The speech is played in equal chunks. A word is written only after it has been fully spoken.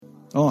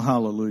Oh,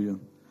 hallelujah.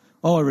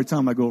 Oh, every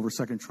time I go over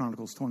 2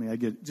 Chronicles 20,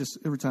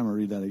 every time I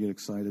read that, I get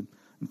excited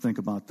and think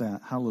about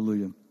that.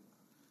 Hallelujah.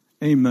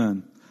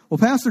 Amen. Well,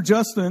 Pastor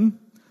Justin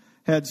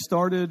had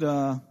started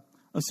a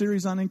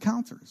series on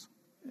encounters.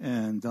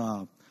 And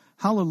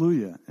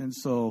hallelujah. And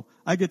so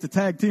I get to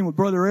tag team with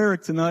Brother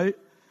Eric tonight.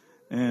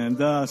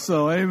 And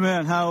so,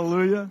 amen.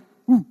 Hallelujah.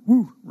 Woo,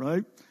 woo,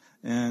 right?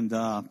 And,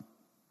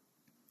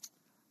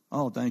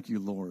 thank you,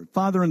 Lord.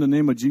 Father, in the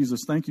name of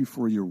Jesus, thank you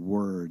for your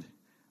word.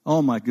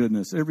 Oh, my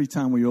goodness. Every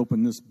time we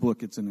open this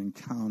book, it's an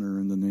encounter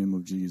in the name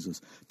of Jesus.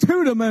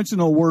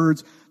 2-dimensional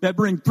words that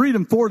bring 3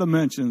 and 4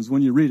 dimensions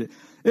when you read it.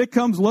 It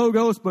comes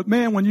logos, but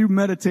man, when you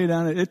meditate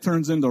on it, it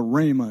turns into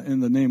rhema in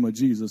the name of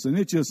Jesus. And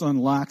it just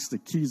unlocks the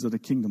keys of the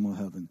kingdom of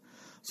heaven.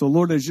 So,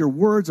 Lord, as your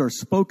words are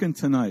spoken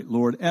tonight,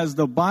 Lord, as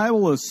the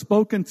Bible is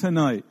spoken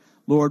tonight,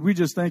 Lord, we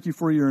just thank you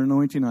for your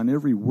anointing on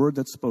every word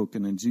that's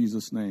spoken in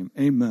Jesus' name.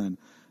 Amen.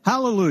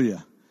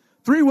 Hallelujah.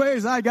 3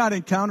 ways I got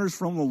encounters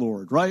from the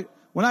Lord, right?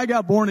 When I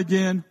got born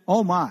again,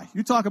 oh my,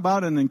 you talk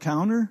about an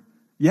encounter?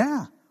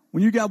 Yeah.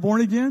 When you got born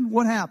again,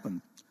 what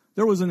happened?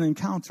 There was an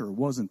encounter,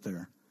 wasn't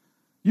there?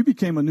 You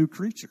became a new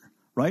creature,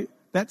 right?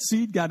 That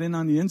seed got in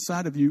on the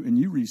inside of you and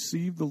you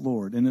received the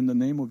Lord. And in the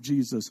name of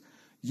Jesus,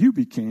 you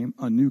became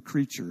a new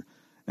creature.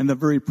 And the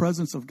very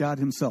presence of God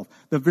himself,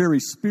 the very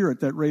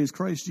spirit that raised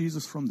Christ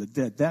Jesus from the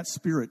dead, that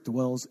spirit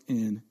dwells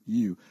in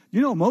you.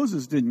 You know,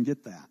 Moses didn't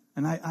get that.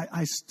 And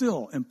I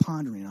still am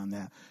pondering on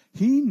that.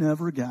 He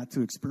never got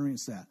to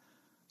experience that.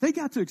 They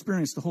got to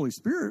experience the Holy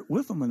Spirit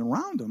with them and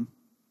around them,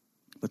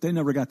 but they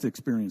never got to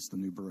experience the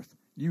new birth.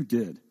 You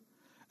did.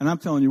 And I'm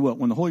telling you what,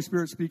 when the Holy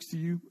Spirit speaks to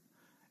you,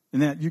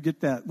 and that you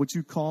get that, what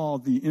you call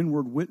the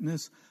inward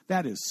witness,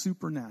 that is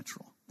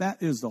supernatural.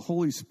 That is the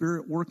Holy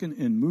Spirit working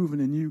and moving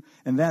in you,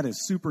 and that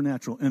is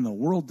supernatural. And the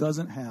world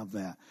doesn't have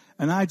that.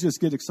 And I just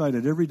get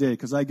excited every day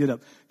because I get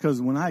up. Because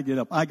when I get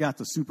up, I got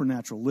the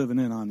supernatural living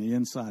in on the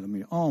inside of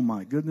me. Oh,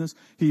 my goodness.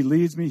 He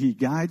leads me. He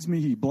guides me.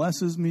 He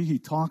blesses me. He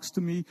talks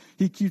to me.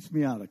 He keeps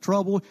me out of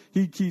trouble.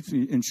 He keeps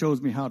me and shows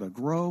me how to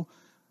grow.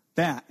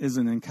 That is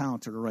an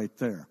encounter right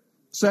there.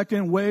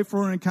 Second way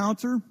for an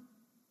encounter,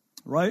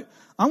 right?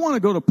 I want to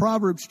go to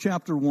Proverbs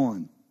chapter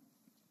 1.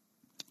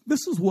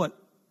 This is what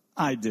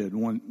I did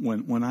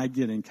when I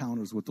get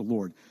encounters with the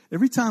Lord.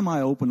 Every time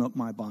I open up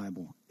my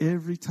Bible,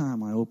 every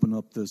time I open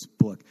up this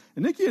book,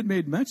 and Nikki had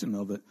made mention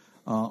of it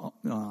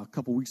a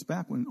couple weeks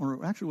back,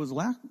 or actually it was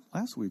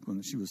last week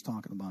when she was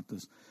talking about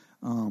this.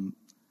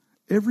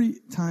 Every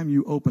time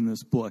you open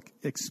this book,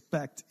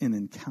 expect an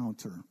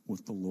encounter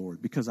with the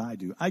Lord, because I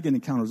do. I get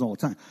encounters all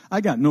the time.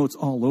 I got notes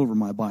all over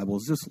my Bible.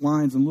 It's just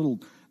lines and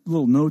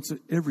little notes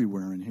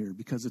everywhere in here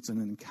because it's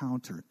an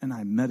encounter, and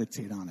I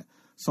meditate on it.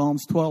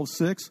 Psalms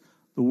 12:6.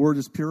 The word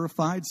is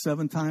purified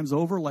 7 times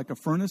over like a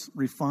furnace,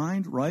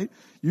 refined, right?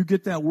 You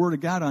get that word of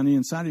God on the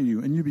inside of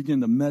you, and you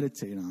begin to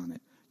meditate on it.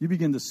 You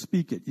begin to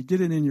speak it. You get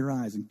it in your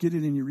eyes and get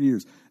it in your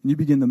ears, and you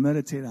begin to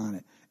meditate on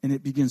it, and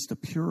it begins to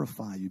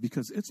purify you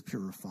because it's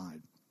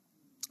purified,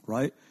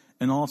 right?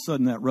 And all of a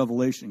sudden that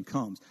revelation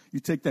comes. You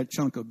take that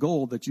chunk of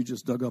gold that you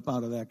just dug up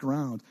out of that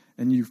ground,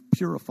 and you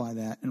purify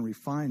that and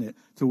refine it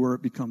to where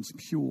it becomes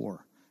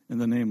pure in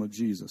the name of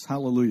Jesus.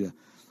 Hallelujah.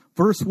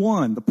 Verse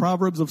 1, the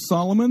Proverbs of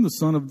Solomon, the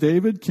son of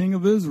David, king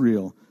of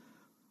Israel.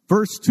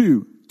 Verse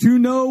 2, to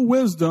know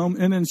wisdom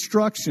and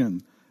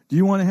instruction. Do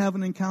you want to have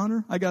an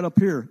encounter? I got up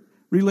here,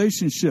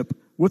 relationship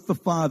with the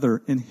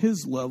Father and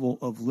his level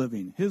of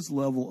living, his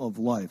level of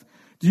life.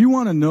 Do you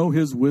want to know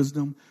his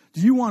wisdom?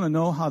 Do you want to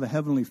know how the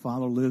Heavenly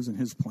Father lives in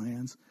his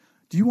plans?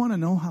 Do you want to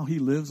know how he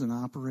lives and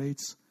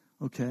operates?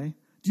 Okay.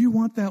 Do you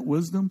want that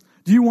wisdom?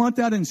 Do you want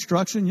that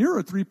instruction? You're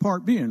a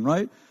 3-part being,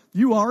 right?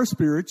 You are a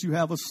spirit, you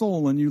have a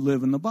soul, and you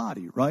live in the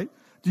body, right?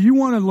 Do you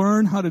want to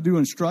learn how to do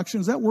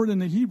instructions? That word in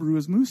the Hebrew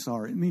is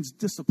musar. It means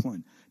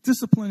discipline.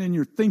 Discipline in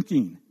your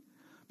thinking.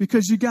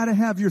 Because you got to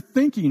have your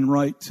thinking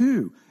right,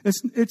 too.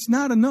 It's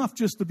not enough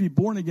just to be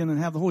born again and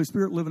have the Holy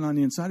Spirit living on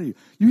the inside of you.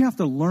 You have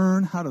to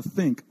learn how to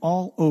think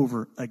all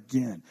over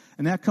again.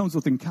 And that comes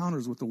with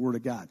encounters with the Word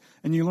of God.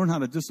 And you learn how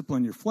to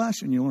discipline your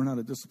flesh, and you learn how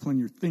to discipline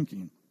your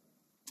thinking.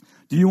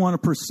 Do you want to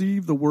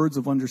perceive the words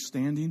of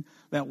understanding?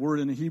 That word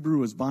in the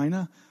Hebrew is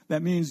bina.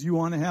 That means you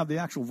want to have the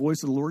actual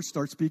voice of the Lord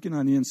start speaking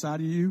on the inside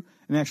of you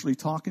and actually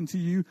talking to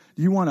you.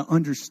 Do you want to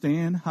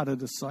understand how to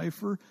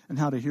decipher and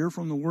how to hear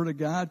from the Word of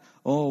God?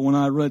 Oh, when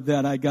I read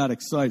that, I got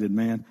excited,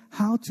 man.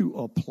 How to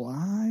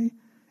apply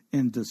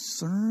and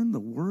discern the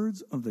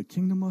words of the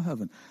kingdom of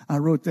heaven. I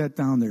wrote that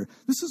down there.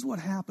 This is what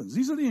happens.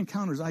 These are the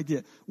encounters I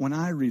get when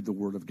I read the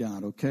Word of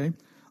God, okay?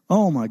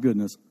 Oh, my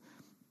goodness.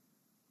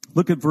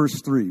 Look at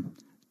verse 3.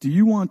 Do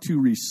you want to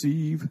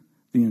receive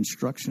the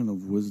instruction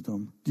of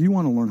wisdom? Do you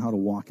want to learn how to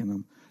walk in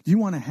them? Do you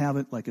want to have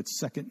it like it's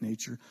second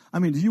nature? I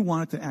mean, do you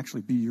want it to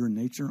actually be your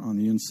nature on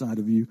the inside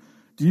of you?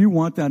 Do you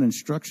want that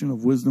instruction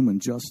of wisdom and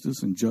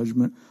justice and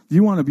judgment? Do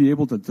you want to be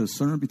able to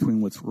discern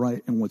between what's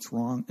right and what's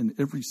wrong in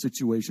every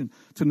situation,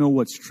 to know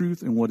what's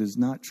truth and what is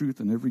not truth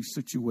in every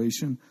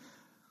situation?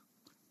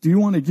 Do you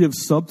want to give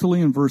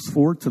subtly in verse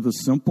 4 to the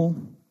simple?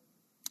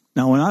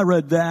 Now, when I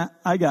read that,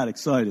 I got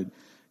excited.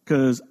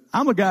 because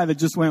I'm a guy that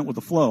just went with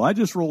the flow. I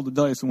just rolled the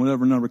dice and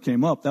whatever number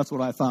came up, that's what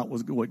I thought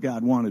was what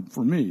God wanted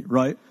for me,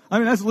 right? I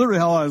mean, that's literally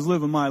how I was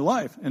living my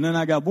life. And then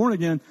I got born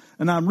again,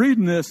 and I'm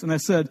reading this, and I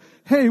said,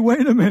 hey,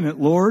 wait a minute,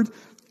 Lord.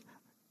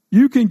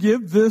 You can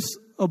give this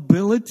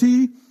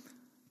ability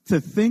to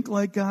think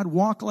like God,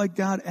 walk like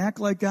God, act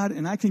like God,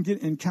 and I can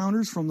get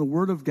encounters from the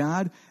Word of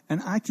God,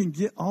 and I can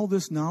get all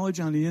this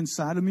knowledge on the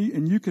inside of me,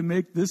 and you can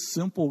make this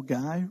simple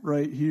guy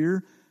right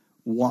here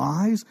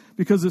wise,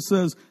 because it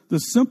says the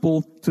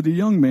simple to the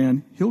young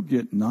man, he'll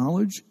get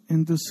knowledge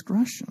and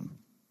discretion.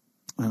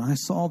 And I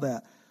saw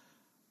that,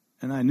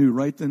 and I knew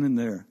right then and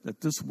there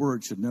that this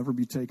word should never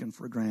be taken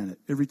for granted.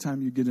 Every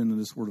time you get into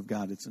this Word of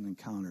God, it's an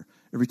encounter.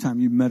 Every time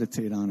you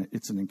meditate on it,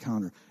 it's an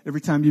encounter. Every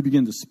time you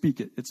begin to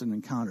speak it, it's an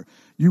encounter.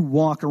 You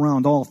walk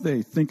around all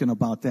day thinking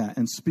about that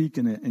and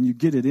speaking it, and you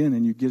get it in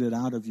and you get it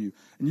out of you.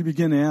 And you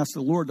begin to ask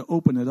the Lord to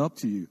open it up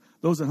to you.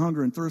 Those that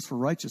hunger and thirst for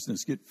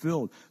righteousness get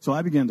filled. So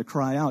I began to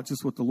cry out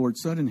just what the Lord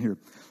said in here.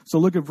 So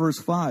look at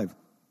verse 5.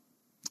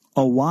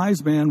 A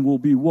wise man will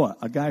be what?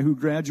 A guy who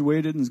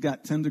graduated and's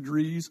got 10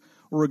 degrees,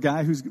 or a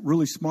guy who's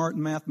really smart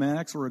in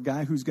mathematics, or a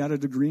guy who's got a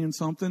degree in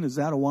something. Is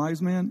that a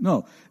wise man?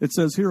 No. It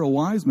says here a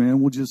wise man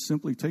will just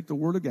simply take the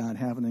Word of God,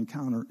 have an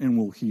encounter, and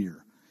will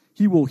hear.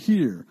 He will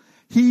hear.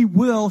 He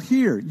will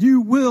hear.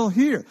 You will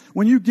hear.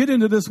 When you get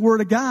into this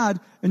Word of God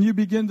and you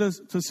begin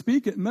to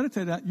speak it and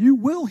meditate on it, you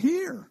will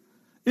hear.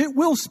 It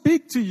will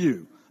speak to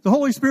you. The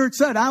Holy Spirit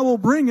said, I will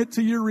bring it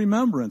to your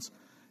remembrance.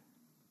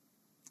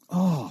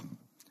 Oh.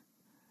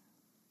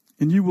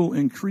 And you will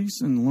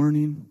increase in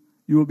learning.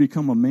 You will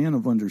become a man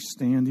of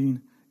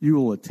understanding. You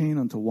will attain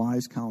unto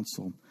wise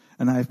counsel.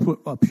 And I have put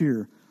up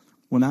here,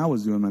 when I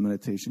was doing my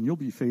meditation, you'll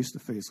be face to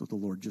face with the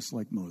Lord just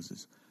like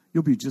Moses.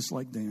 You'll be just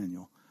like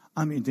Daniel.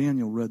 I mean,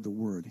 Daniel read the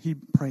Word. He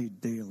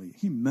prayed daily.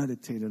 He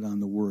meditated on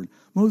the Word.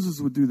 Moses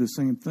would do the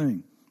same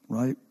thing,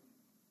 right?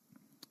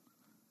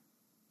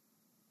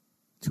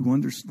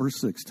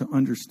 Verse 6, to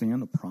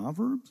understand the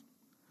Proverbs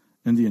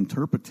and the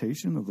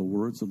interpretation of the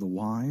words of the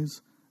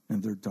wise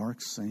and their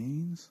dark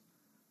sayings.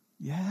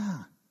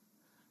 Yeah.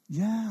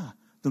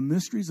 The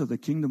mysteries of the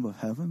kingdom of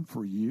heaven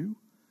for you,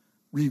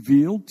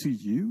 revealed to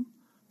you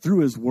through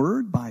His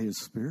Word, by His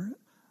Spirit,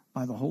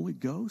 by the Holy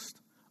Ghost.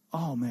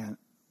 Oh, man,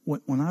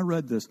 when I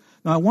read this.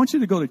 Now, I want you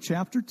to go to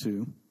chapter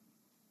 2,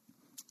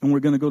 and we're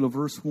going to go to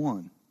verse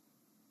 1.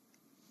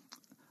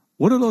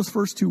 What do those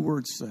first two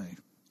words say?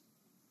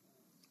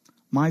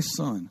 My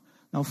son.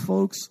 Now,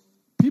 folks,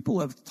 people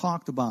have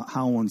talked about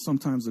how when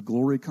sometimes the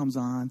glory comes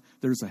on,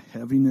 there's a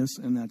heaviness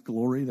in that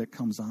glory that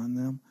comes on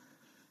them.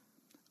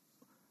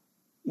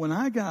 When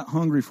I got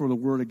hungry for the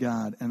Word of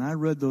God and I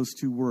read those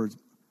two words,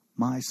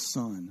 my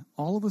son,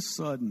 all of a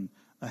sudden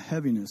a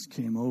heaviness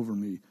came over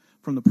me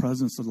from the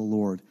presence of the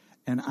Lord,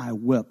 and I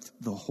wept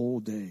the whole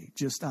day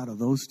just out of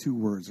those two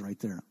words right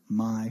there,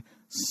 my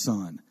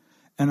son.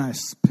 And I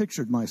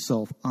pictured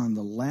myself on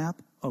the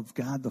lap of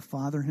God the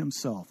Father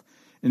Himself,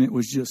 and it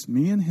was just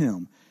me and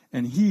Him,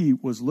 and He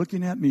was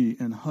looking at me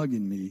and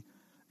hugging me,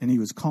 and He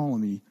was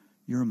calling me,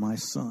 you're my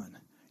son,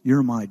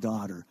 you're my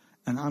daughter,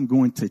 and I'm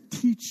going to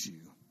teach you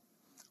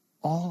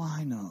all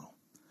I know.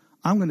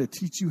 I'm going to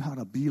teach you how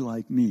to be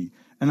like me.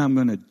 And I'm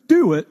going to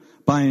do it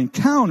by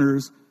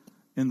encounters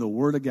in the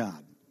Word of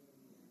God.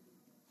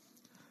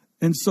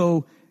 And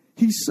so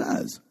He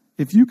says,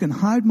 if you can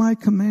hide my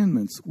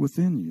commandments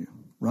within you,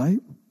 right?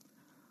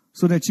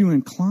 So that you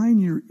incline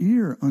your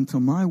ear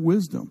unto my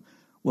wisdom.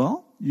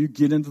 Well, you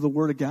get into the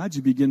Word of God,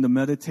 you begin to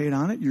meditate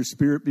on it, your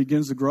spirit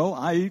begins to grow.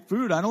 I eat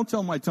food. I don't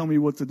tell my tummy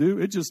what to do.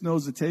 It just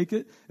knows to take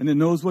it, and it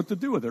knows what to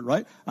do with it,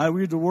 right? I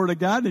read the Word of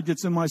God, it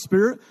gets in my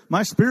spirit.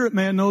 My spirit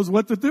man knows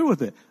what to do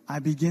with it. I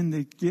begin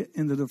to get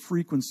into the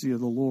frequency of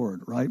the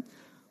Lord, right?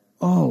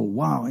 Oh,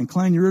 wow.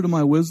 Incline your ear to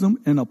my wisdom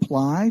and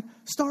apply.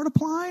 Start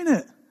applying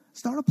it.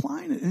 Start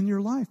applying it in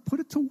your life. Put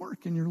it to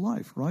work in your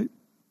life, right?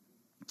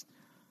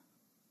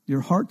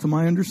 Your heart to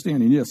my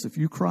understanding. Yes, if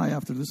you cry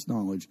after this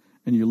knowledge,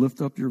 and you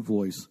lift up your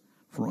voice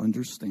for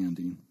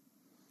understanding.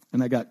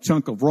 And I got a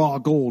chunk of raw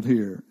gold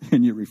here,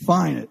 and you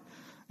refine it,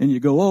 and you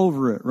go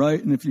over it,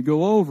 right? And if you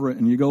go over it,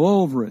 and you go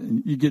over it,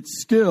 and you get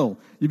skill,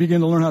 you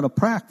begin to learn how to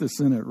practice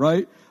in it,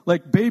 right?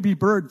 Like baby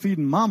bird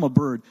feeding mama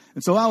bird.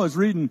 And so I was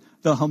reading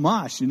the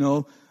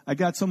Hamash, I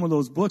got some of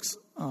those books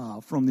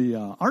from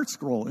the Art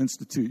Scroll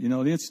Institute,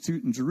 the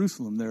institute in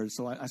Jerusalem there.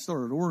 So I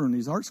started ordering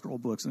these Art Scroll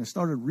books, and I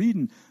started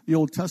reading the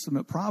Old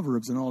Testament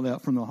Proverbs and all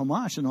that from the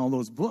Hamash and all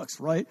those books,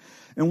 right?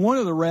 And one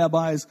of the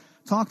rabbis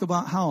talked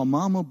about how a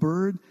mama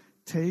bird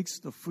takes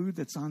the food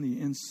that's on the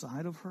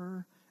inside of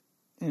her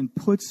and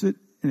puts it,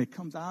 and it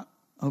comes out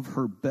of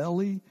her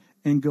belly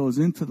and goes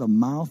into the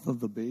mouth of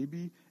the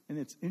baby, and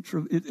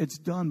it's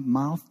done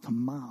mouth to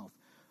mouth,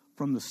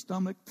 from the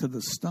stomach to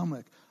the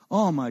stomach.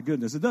 Oh my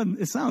goodness!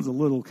 It sounds a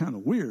little kind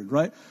of weird,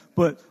 right?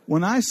 But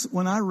when I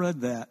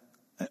read that,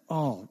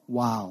 oh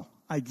wow!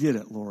 I get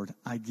it, Lord.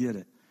 I get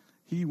it.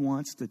 He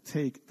wants to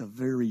take the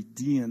very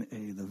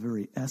DNA, the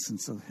very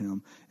essence of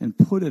Him, and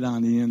put it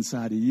on the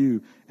inside of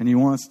you, and He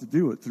wants to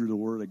do it through the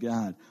Word of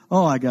God.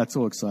 Oh, I got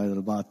so excited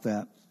about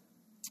that.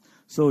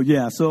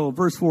 So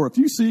verse 4, if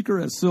you seek her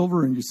as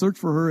silver and you search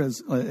for her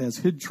as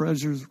hid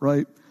treasures,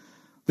 right,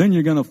 then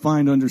you're going to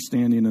find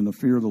understanding and the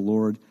fear of the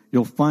Lord.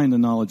 You'll find the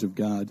knowledge of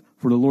God.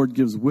 For the Lord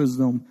gives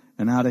wisdom,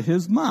 and out of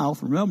his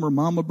mouth, remember,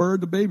 mama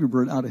bird, the baby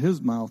bird, out of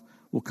his mouth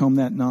will come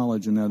that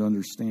knowledge and that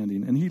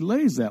understanding. And he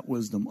lays that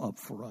wisdom up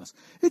for us.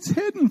 It's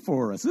hidden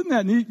for us. Isn't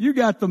that neat? You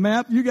got the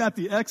map. You got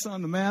the X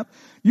on the map.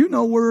 You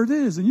know where it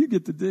is, and you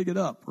get to dig it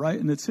up, right?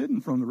 And it's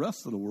hidden from the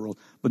rest of the world,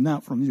 but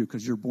not from you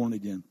because you're born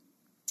again.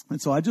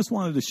 And so I just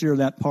wanted to share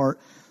that part.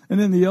 And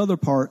then the other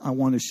part I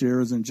want to share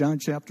is in John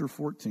chapter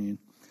 14.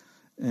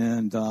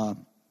 And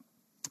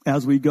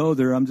as we go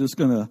there, I'm just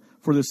going to,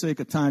 for the sake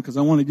of time, because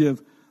I want to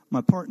give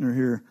my partner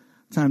here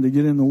time to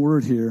get in the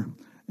Word here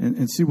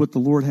and see what the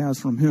Lord has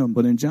from him.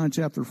 But in John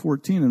chapter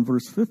 14 and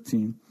verse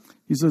 15,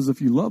 he says,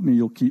 if you love me,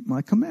 you'll keep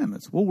my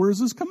commandments. Well,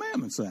 where's his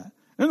commandments at?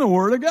 In the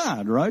Word of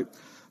God, right?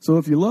 So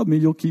if you love me,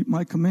 you'll keep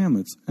my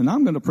commandments. And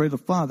I'm going to pray the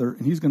Father,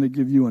 and he's going to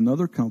give you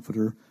another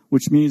comforter,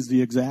 which means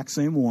the exact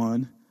same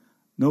one,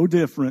 no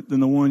different than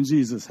the one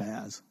Jesus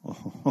has.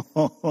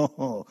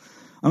 I'm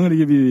going to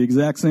give you the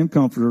exact same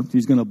comforter.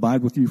 He's going to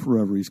abide with you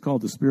forever. He's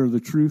called the Spirit of the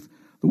truth.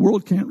 The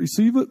world can't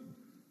receive it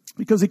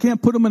because they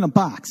can't put them in a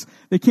box.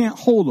 They can't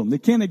hold them. They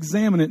can't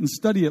examine it and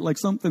study it like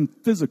something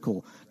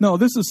physical. No,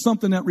 this is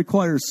something that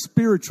requires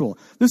spiritual.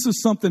 This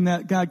is something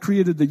that God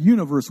created the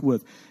universe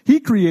with. He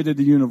created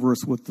the universe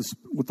with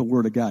the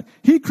Word of God.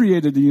 He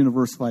created the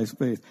universe by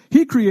faith.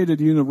 He created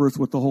the universe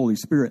with the Holy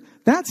Spirit.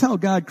 That's how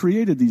God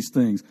created these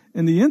things.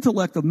 And the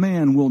intellect of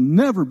man will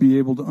never be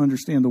able to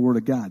understand the Word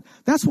of God.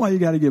 That's why you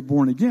got to get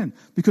born again,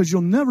 because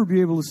you'll never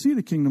be able to see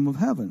the kingdom of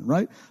heaven,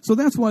 right? So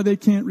that's why they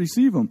can't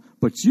receive him.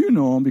 But you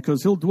know him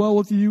because he'll dwell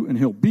with you and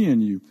he'll be in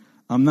you.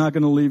 I'm not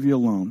going to leave you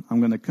alone. I'm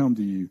going to come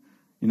to you.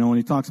 You know, when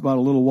he talks about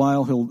a little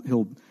while,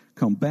 he'll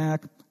come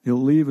back.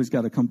 He'll leave. He's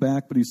got to come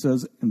back. But he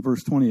says in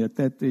verse 20, at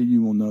that day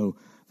you will know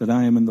that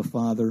I am in the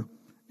Father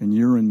and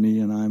you're in me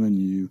and I'm in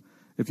you.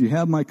 If you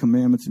have my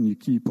commandments and you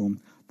keep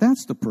them,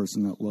 that's the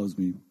person that loves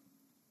me.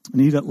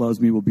 And he that loves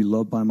me will be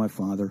loved by my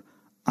Father.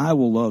 I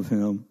will love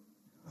him.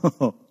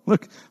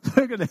 Look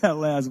at that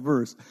last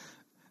verse.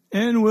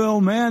 And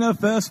will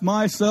manifest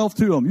myself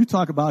to him. You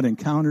talk about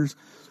encounters.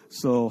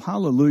 So,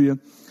 hallelujah.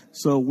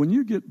 So, when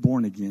you get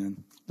born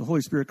again, the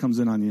Holy Spirit comes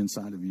in on the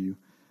inside of you.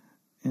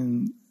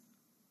 And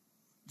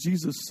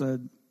Jesus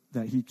said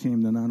that he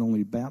came to not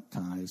only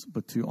baptize,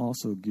 but to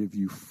also give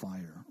you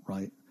fire,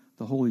 right?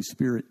 The Holy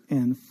Spirit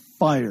and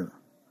fire.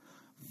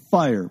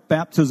 Fire.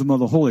 Baptism of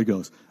the Holy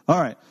Ghost.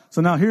 All right.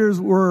 So now here's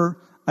where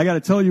I got to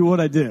tell you what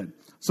I did.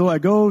 So I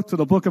go to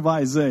the book of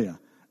Isaiah,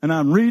 and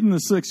I'm reading the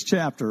 6th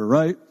chapter,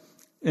 right?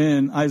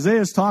 And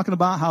Isaiah's talking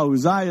about how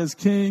Uzziah is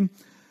king,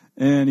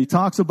 and he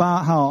talks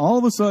about how all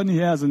of a sudden he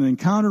has an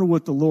encounter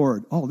with the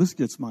Lord. Oh, this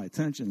gets my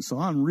attention. So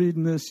I'm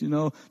reading this, you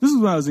know. This is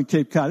when I was in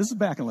Cape Cod. This is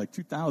back in like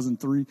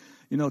 2003,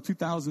 you know,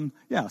 2000,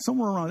 yeah,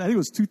 somewhere around, I think it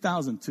was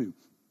 2002.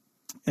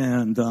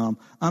 And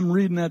I'm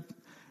reading that,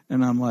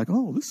 and I'm like,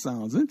 oh, this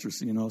sounds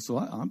interesting, you know. So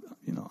I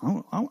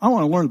want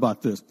to learn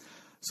about this.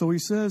 So he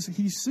says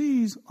he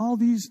sees all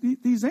these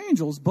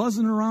angels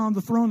buzzing around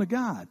the throne of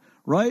God,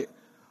 right?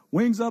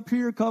 Wings up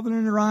here,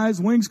 covering their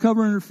eyes, wings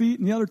covering their feet,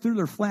 and the other two,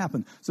 they're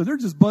flapping. So they're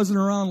just buzzing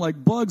around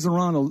like bugs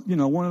around,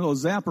 one of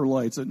those zapper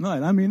lights at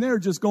night. I mean, they're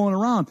just going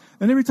around.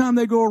 And every time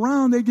they go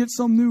around, they get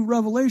some new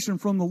revelation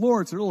from the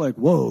Lord. So they're like,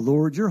 whoa,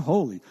 Lord, you're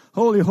holy.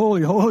 Holy,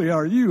 holy, holy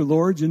are you,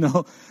 Lord. You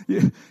know,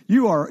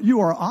 you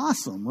are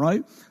awesome,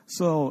 right?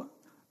 So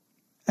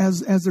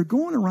as they're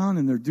going around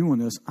and they're doing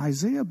this,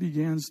 Isaiah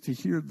begins to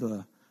hear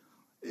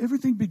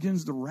everything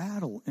begins to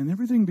rattle and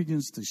everything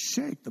begins to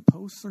shake. The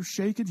posts are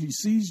shaking. He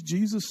sees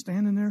Jesus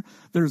standing there.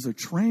 There's a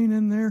train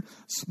in there.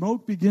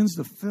 Smoke begins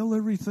to fill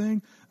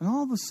everything. And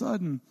all of a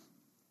sudden,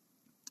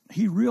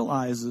 he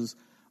realizes,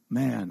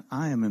 man,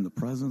 I am in the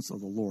presence of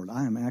the Lord.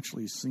 I am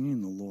actually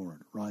seeing the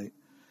Lord, right?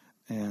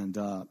 And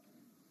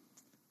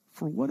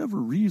for whatever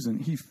reason,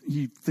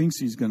 he thinks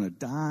he's going to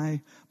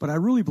die. But I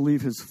really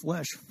believe his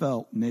flesh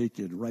felt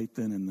naked right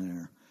then and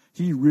there.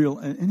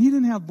 And he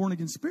didn't have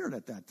born-again spirit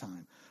at that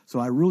time. So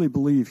I really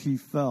believe he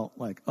felt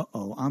like,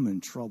 uh-oh, I'm in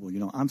trouble. You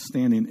know, I'm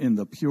standing in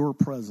the pure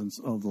presence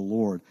of the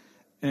Lord.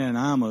 And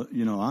I'm a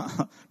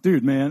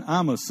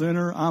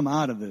sinner. I'm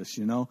out of this,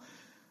 you know.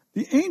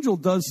 The angel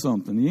does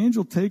something. The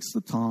angel takes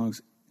the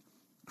tongs,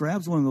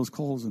 grabs one of those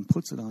coals and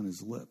puts it on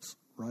his lips,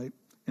 right?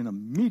 And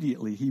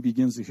immediately he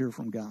begins to hear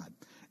from God.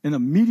 And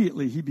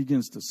immediately he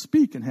begins to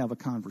speak and have a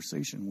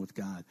conversation with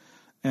God.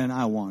 And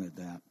I wanted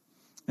that.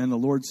 And the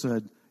Lord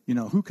said, you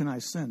know, who can I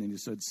send? And he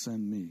said,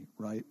 send me,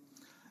 right?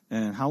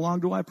 And how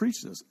long do I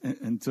preach this?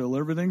 Until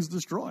everything's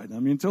destroyed. I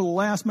mean, until the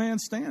last man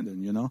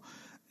standing, you know.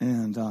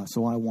 And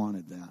so I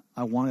wanted that.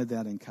 I wanted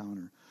that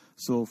encounter.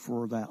 So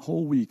for that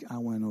whole week, I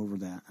went over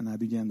that, and I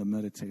began to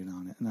meditate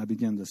on it, and I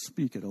began to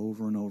speak it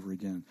over and over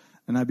again.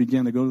 And I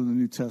began to go to the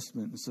New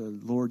Testament and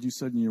said, Lord, you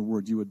said in your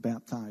word you would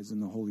baptize in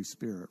the Holy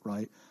Spirit,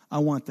 right? I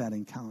want that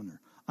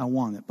encounter. I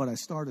want it. But I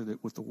started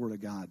it with the Word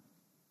of God.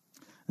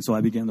 And so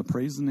I began to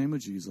praise the name of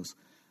Jesus.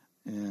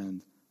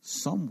 And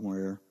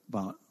somewhere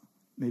about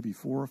maybe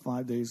 4 or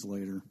 5 days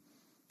later,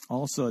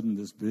 all of a sudden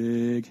this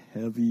big,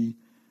 heavy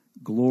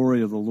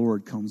glory of the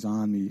Lord comes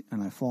on me,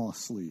 and I fall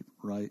asleep,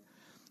 right?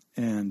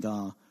 And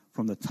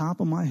from the top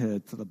of my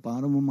head to the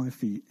bottom of my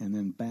feet and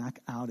then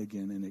back out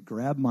again, and it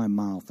grabbed my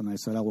mouth, and I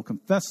said, I will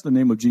confess the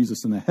name of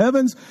Jesus in the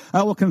heavens.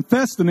 I will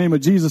confess the name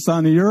of Jesus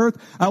on the earth.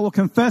 I will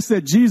confess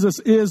that Jesus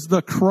is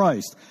the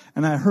Christ.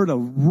 And I heard a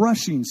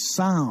rushing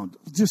sound,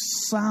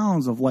 just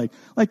sounds of like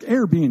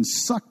air being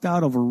sucked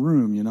out of a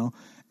room, you know.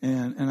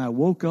 And I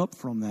woke up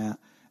from that.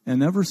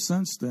 And ever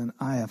since then,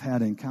 I have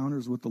had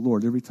encounters with the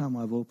Lord every time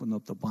I've opened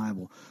up the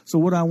Bible. So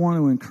what I want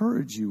to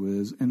encourage you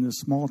is, in this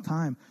small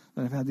time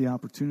that I've had the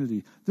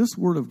opportunity, this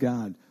Word of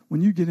God, when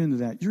you get into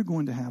that, you're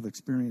going to have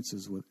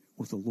experiences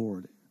with the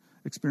Lord,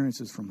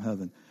 experiences from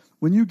heaven.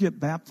 When you get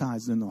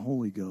baptized in the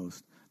Holy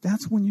Ghost,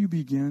 that's when you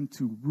begin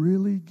to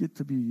really get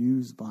to be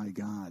used by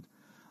God.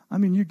 I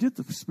mean, you get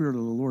the Spirit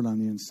of the Lord on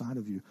the inside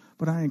of you.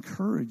 But I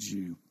encourage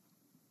you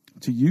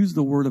to use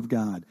the Word of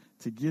God,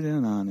 to get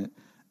in on it,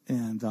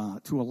 and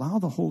to allow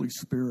the Holy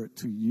Spirit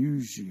to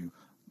use you,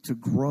 to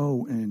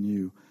grow in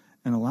you,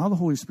 and allow the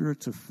Holy Spirit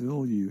to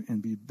fill you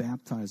and be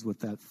baptized with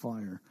that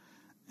fire.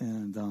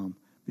 And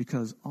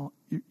because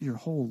your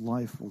whole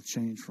life will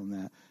change from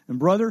that. And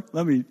brother,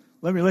 let me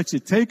let you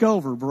take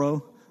over,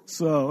 bro.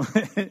 So,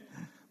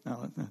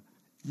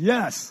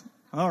 yes,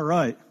 all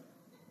right.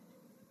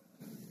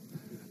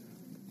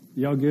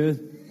 Y'all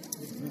good?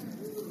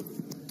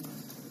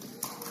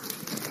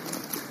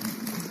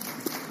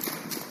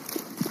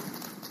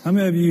 How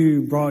many of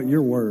you brought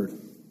your word?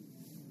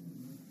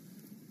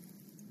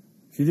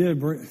 If you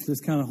did,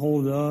 just kind of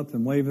hold it up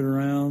and wave it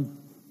around.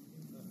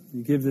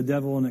 You give the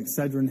devil an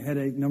Excedrin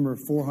headache, number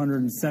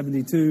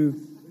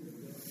 472.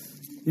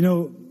 You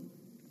know,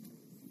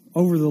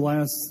 over the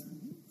last,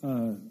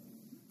 how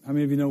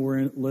many of you know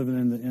we're living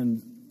in the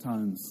end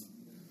times?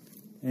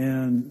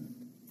 And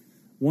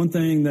one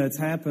thing that's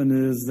happened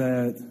is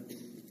that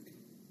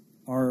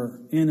our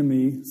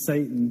enemy,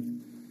 Satan,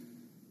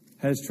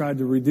 has tried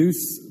to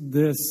reduce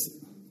this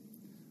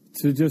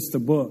to just a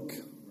book.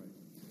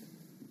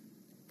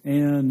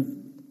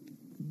 And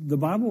the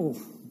Bible,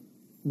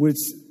 which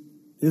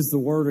is the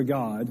Word of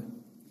God,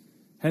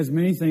 has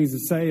many things to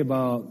say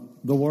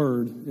about the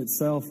Word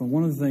itself. And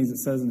one of the things it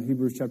says in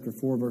Hebrews chapter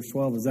 4, verse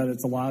 12, is that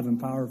it's alive and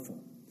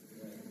powerful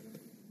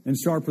and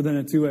sharper than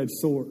a two-edged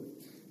sword.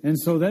 And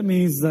so that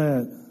means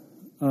that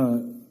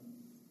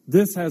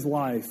this has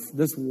life.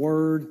 This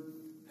Word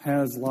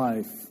has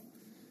life.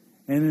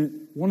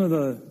 And one of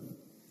the,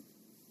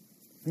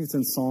 I think it's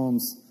in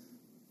Psalms,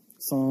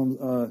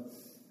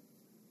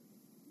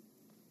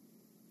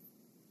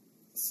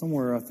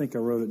 somewhere I think I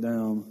wrote it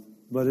down,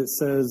 but it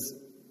says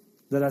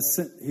that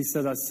he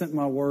said, I sent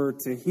my word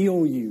to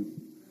heal you.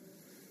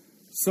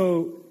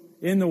 So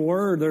in the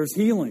word, there's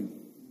healing.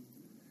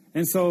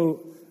 And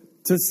so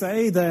to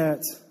say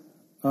that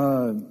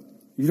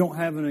you don't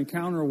have an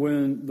encounter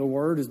when the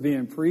word is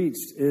being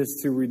preached is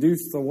to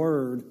reduce the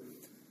word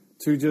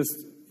to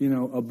just,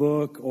 a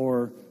book.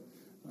 Or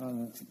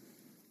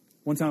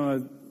one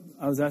time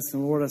I was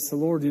asking the Lord, I said,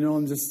 Lord,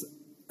 I'm just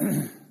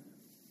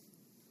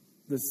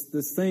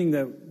this thing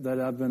that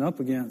I've been up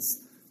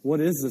against. What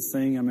is this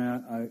thing? I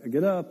mean, I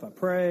get up, I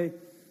pray.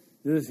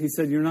 He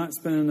said, you're not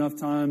spending enough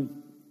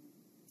time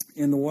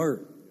in the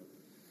Word.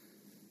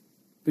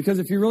 Because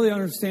if you really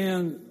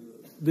understand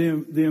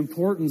the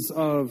importance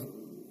of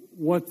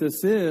what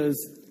this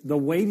is, the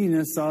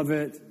weightiness of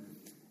it,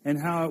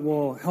 and how it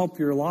will help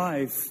your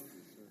life,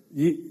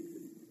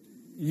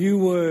 you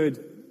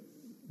would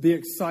be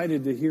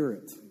excited to hear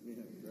it.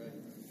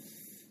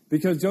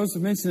 Because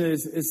Joseph mentioned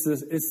it, it's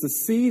the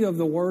seed of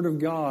the Word of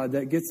God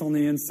that gets on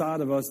the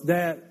inside of us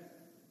that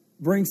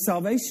brings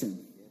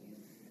salvation.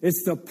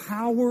 It's the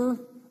power,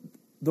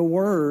 the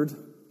Word,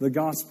 the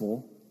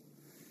gospel,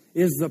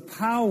 is the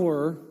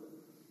power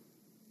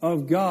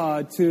of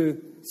God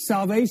to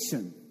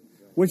salvation,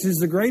 which is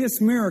the greatest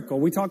miracle.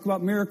 We talk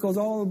about miracles,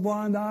 all the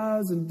blind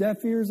eyes and deaf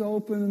ears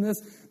open and this.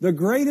 The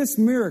greatest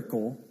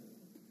miracle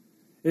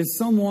is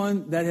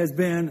someone that has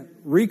been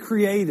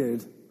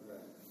recreated.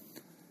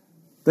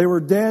 They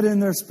were dead in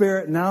their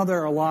spirit, now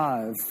they're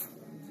alive.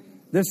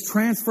 This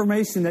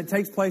transformation that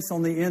takes place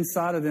on the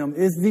inside of them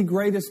is the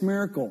greatest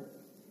miracle.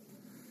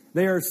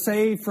 They are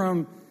saved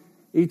from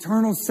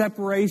eternal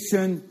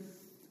separation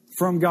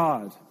from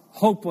God,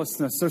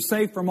 hopelessness. They're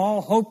saved from all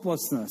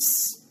hopelessness.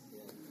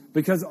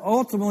 Because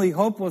ultimately,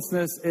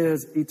 hopelessness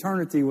is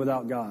eternity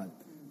without God.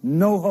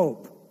 No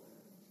hope.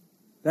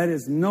 That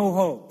is no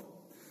hope.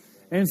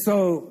 And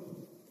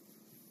so,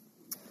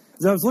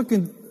 as I was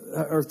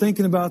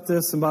thinking about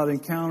this, about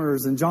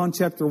encounters, in John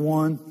chapter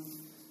 1,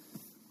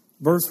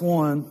 verse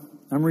 1,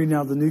 I'm reading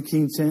out the New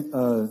King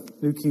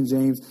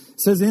James.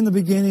 It says, in the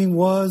beginning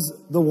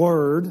was the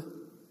Word,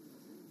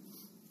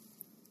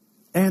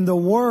 and the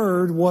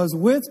Word was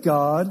with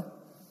God,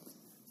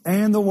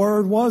 and the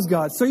Word was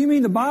God. So you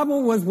mean the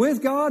Bible was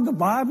with God? The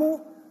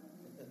Bible?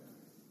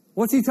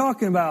 What's he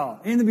talking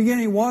about? In the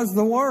beginning was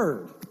the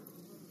Word.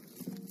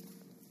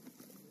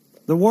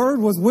 The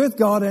Word was with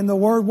God, and the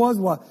Word was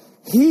what?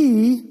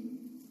 He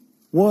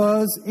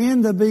was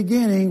in the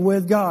beginning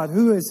with God.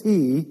 Who is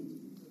He?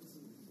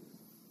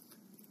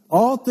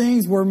 All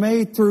things were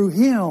made through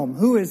Him.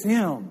 Who is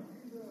Him?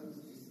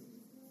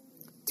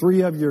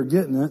 3 of you are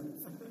getting it.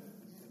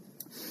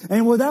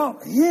 And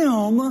without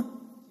Him,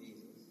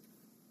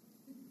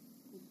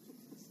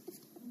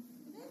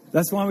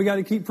 that's why we got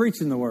to keep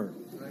preaching the Word.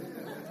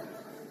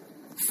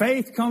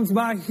 Faith comes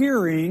by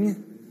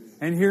hearing,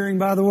 and hearing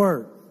by the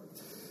Word.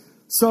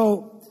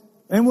 So,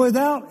 and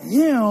without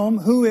Him,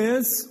 who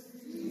is?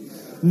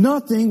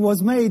 Nothing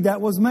was made that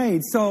was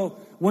made. So,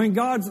 when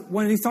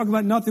He's talking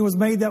about nothing was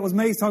made that was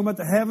made, He's talking about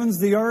the heavens,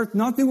 the earth.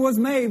 Nothing was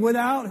made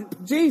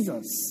without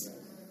Jesus.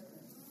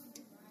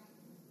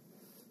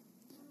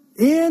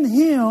 In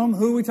Him,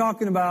 who are we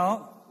talking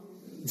about?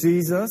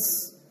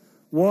 Jesus,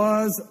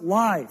 was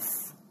life.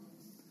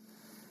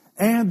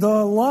 And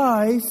the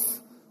life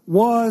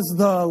was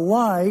the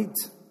light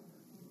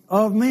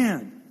of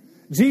men.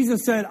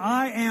 Jesus said,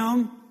 I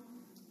am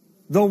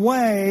the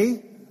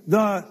way,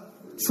 the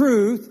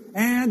truth,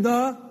 and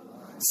the...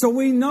 So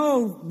we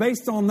know,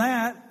 based on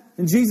that,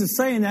 and Jesus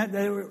saying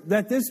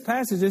that this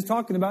passage is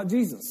talking about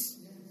Jesus.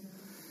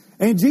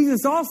 And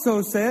Jesus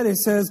also said, it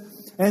says,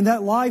 and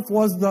that life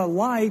was the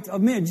light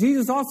of men.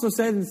 Jesus also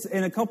said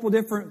in a couple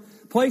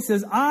different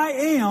places, I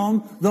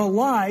am the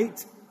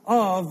light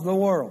of the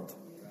world.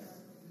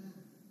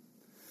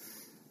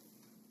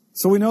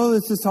 So we know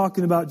this is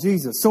talking about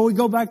Jesus. So we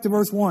go back to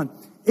verse 1.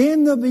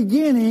 In the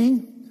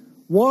beginning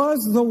was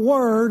the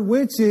Word,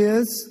 which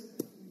is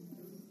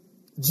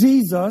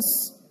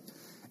Jesus.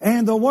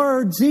 And the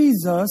Word,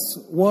 Jesus,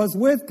 was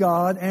with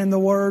God, and the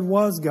Word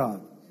was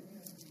God.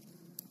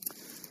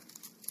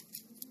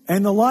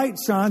 And the light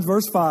shines,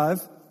 verse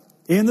 5,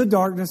 in the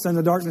darkness, and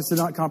the darkness did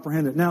not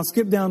comprehend it. Now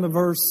skip down to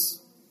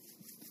verse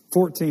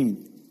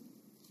 14.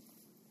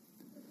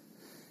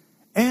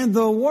 And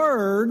the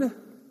Word,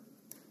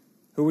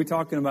 who are we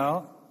talking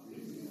about?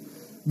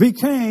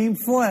 Became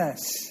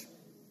flesh.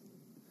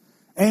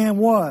 And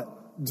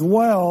what?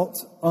 Dwelt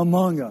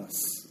among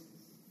us.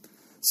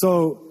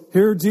 So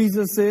here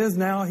Jesus is.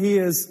 Now He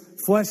is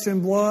flesh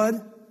and blood.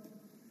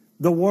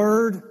 The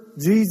Word,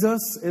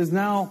 Jesus, is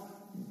now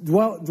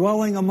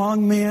dwelling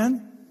among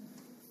men.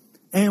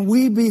 And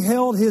we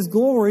beheld His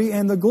glory,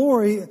 and the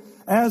glory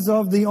as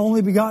of the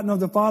only begotten of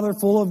the Father,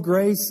 full of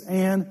grace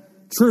and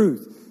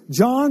truth.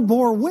 John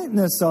bore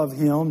witness of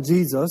Him,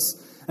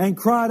 Jesus, and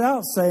cried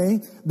out,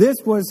 saying, this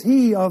was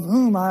He of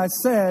whom I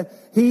said,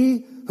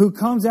 He who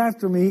comes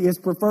after me is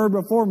preferred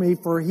before me,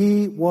 for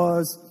He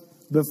was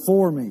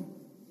before me.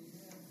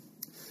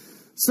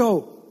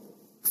 So,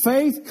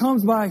 faith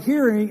comes by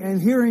hearing,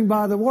 and hearing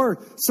by the Word.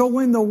 So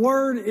when the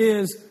Word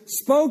is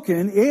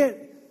spoken,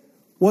 it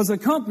was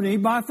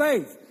accompanied by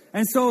faith.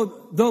 And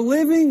so the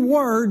living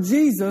Word,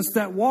 Jesus,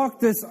 that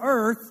walked this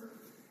earth,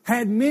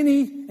 had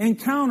many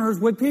encounters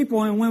with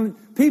people. And when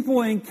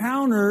people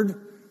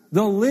encountered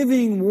the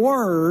living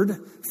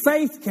Word,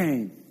 faith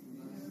came.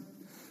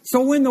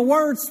 So when the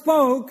Word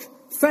spoke,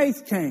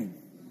 faith came.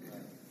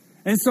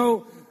 And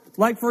so,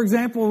 like for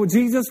example,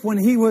 Jesus, when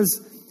He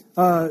was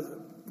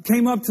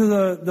came up to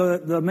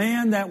the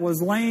man that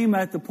was lame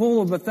at the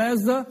pool of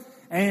Bethesda,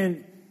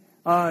 and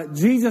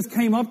Jesus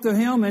came up to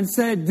him and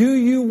said, do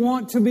you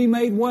want to be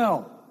made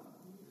well?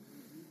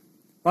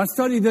 I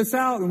studied this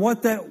out, and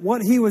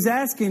what he was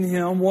asking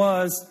him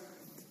was,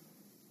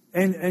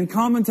 and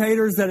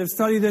commentators that have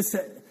studied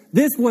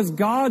this was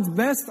God's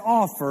best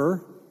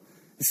offer,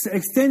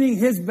 extending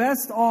His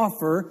best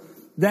offer,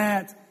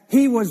 that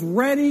He was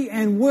ready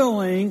and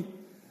willing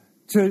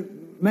to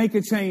make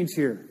a change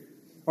here,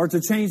 or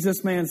to change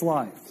this man's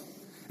life.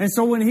 And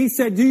so when He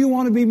said, do you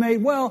want to be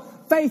made well?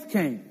 Faith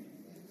came.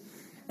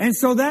 And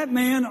so that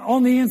man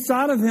on the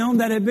inside of him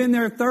that had been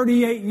there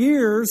 38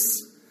 years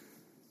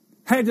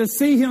had to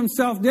see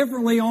himself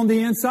differently on the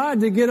inside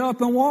to get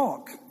up and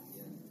walk.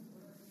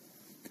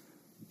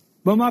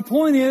 But my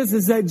point is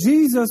that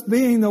Jesus,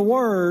 being the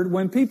Word,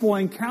 when people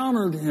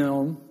encountered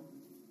Him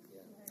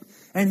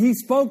and He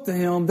spoke to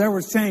him, there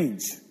was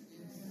change.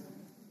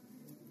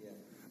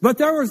 But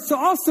there was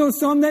also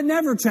some that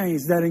never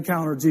changed that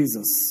encountered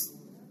Jesus.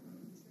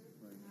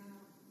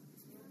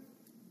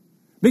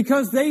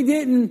 Because they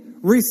didn't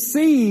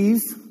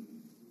receive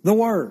the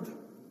Word.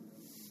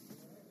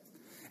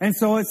 And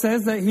so it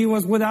says that He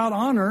was without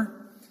honor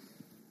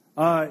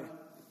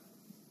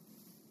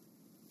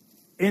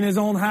in His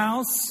own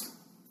house,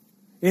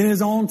 in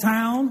His own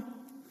town,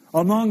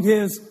 among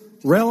His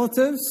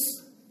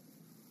relatives.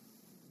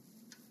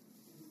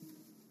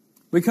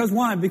 Because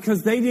why?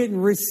 Because they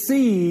didn't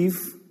receive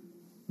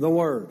the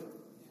Word.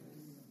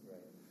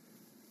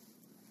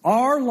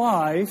 Our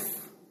life,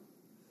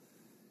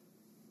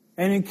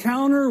 an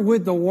encounter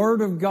with the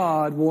Word of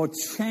God, will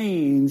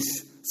change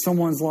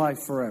someone's life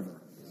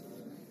forever.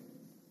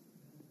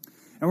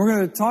 And we're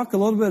going to talk a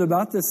little bit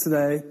about this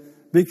today,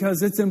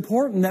 because it's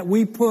important that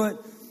we put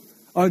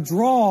a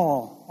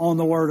draw on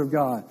the Word of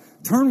God.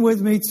 Turn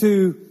with me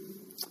to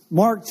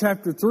Mark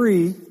chapter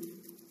 3.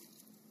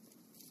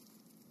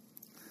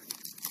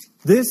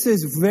 This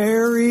is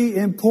very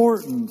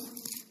important.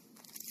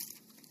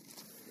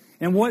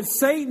 And what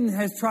Satan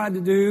has tried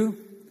to do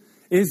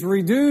is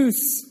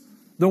reduce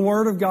the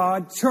Word of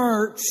God,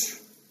 church,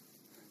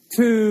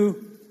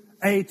 to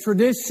a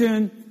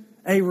tradition,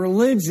 a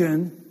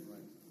religion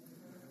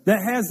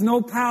that has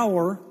no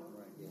power,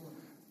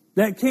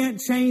 that can't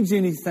change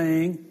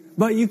anything,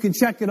 but you can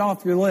check it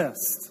off your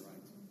list.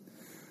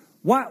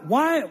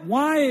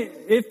 Why,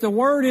 if the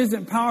Word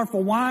isn't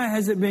powerful, why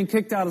has it been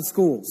kicked out of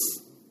schools?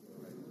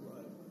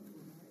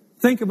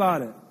 Think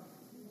about it.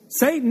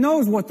 Satan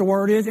knows what the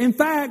Word is. In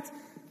fact,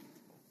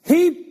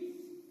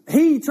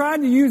 he tried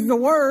to use the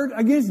Word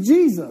against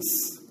Jesus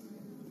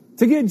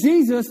to get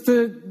Jesus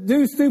to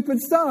do stupid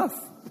stuff.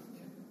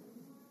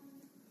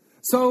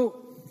 So,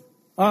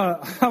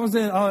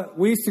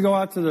 we used to go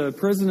out to the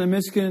prison in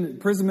Michigan,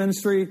 prison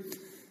ministry,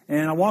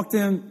 and I walked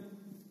in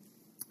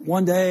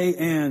one day,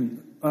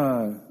 and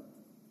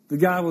the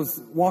guy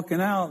was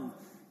walking out,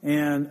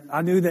 and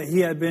I knew that he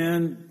had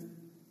been,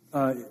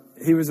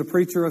 he was a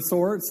preacher of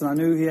sorts, and I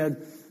knew he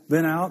had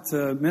been out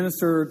to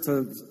minister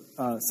to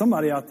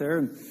somebody out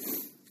there,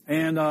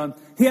 and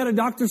he had a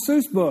Dr.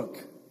 Seuss book.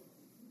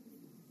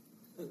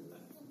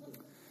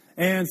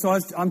 And so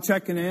I'm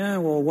checking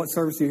in. Well, what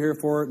service are you here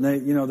for? And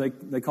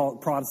they call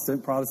it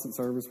Protestant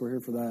service. We're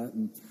here for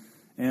that.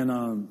 And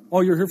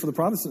oh, you're here for the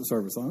Protestant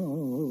service.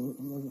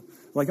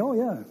 Like, oh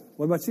yeah.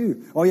 What about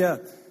you? Oh yeah,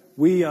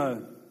 we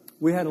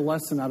had a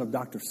lesson out of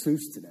Dr.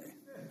 Seuss today.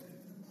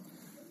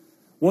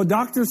 Well,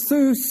 Dr.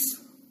 Seuss,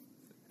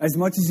 as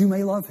much as you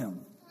may love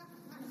him,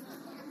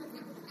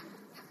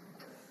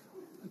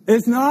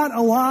 is not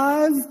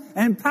alive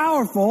and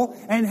powerful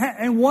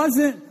and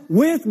wasn't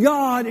with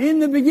God in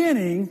the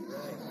beginning,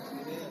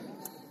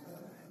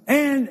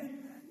 and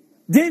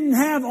didn't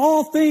have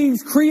all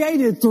things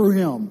created through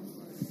him.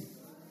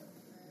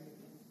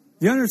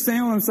 You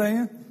understand what I'm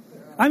saying?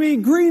 I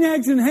mean, green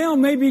eggs and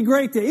ham may be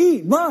great to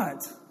eat, but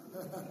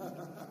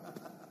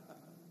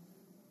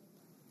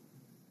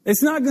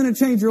it's not going to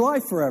change your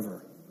life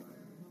forever.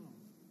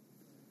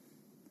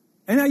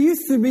 And I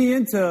used to be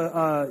into,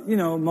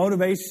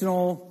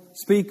 motivational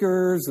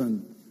speakers,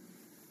 and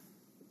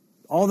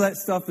all that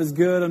stuff is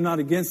good. I'm not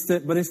against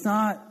it, but it's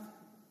not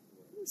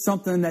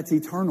something that's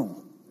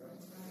eternal.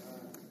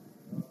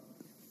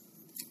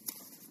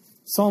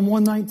 Psalm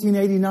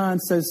 119:89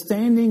 says,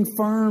 standing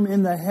firm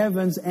in the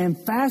heavens and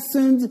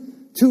fastened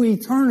to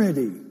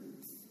eternity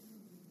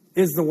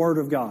is the Word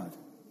of God.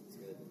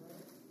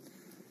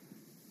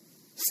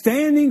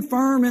 Standing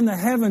firm in the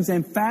heavens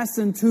and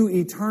fastened to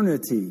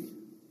eternity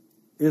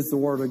is the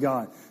Word of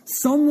God.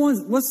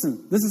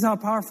 Listen, this is how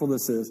powerful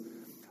this is.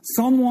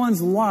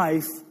 Someone's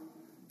life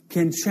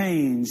can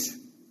change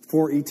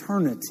for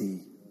eternity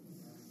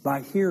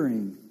by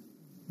hearing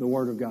the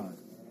Word of God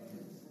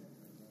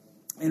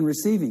and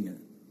receiving it.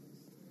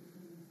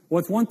 Well,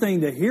 it's one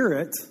thing to hear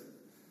it,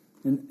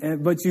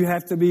 but you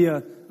have to be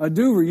a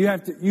doer. You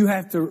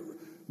have to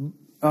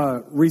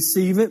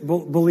receive it,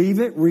 believe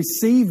it,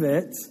 receive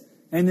it,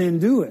 and then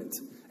do it.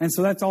 And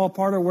so that's all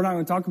part of, we're not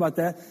going to talk about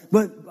that.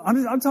 But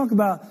I'm talking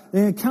about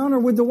the encounter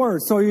with the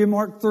Word. So you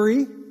Mark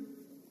 3.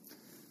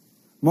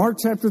 Mark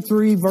chapter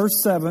 3,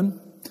 verse 7.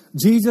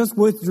 Jesus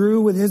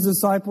withdrew with his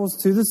disciples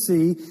to the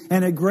sea,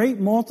 and a great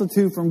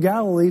multitude from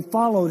Galilee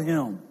followed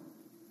him.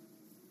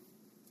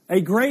 A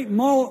great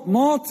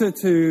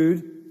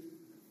multitude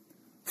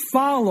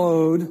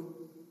followed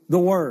the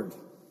Word.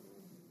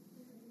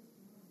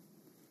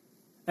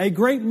 A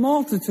great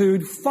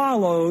multitude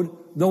followed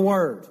the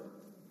Word.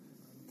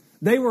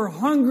 They were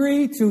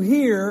hungry to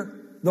hear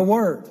the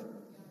Word,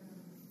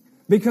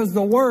 because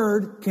the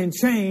Word can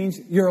change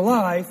your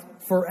life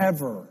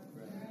forever.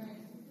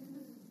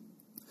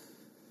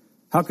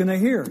 How can they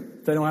hear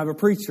if they don't have a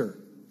preacher?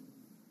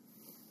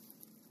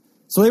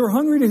 So they were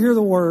hungry to hear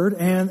the Word,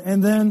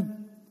 and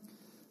then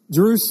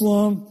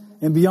Jerusalem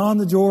and beyond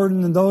the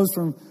Jordan and those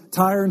from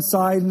Tyre and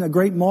Sidon, a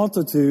great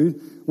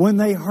multitude, when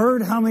they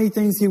heard how many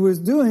things he was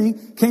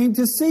doing, came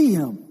to see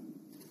him.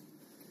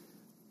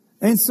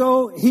 And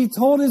so he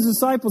told his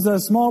disciples that a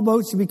small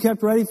boat should be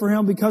kept ready for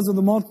him because of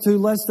the multitude,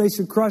 lest they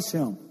should crush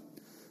him.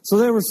 So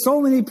there were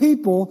so many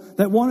people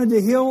that wanted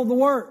to hear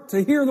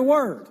the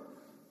Word.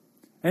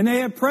 And they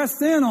had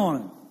pressed in on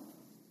him.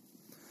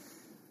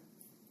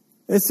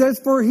 It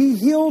says, for he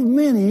healed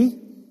many,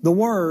 the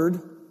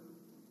Word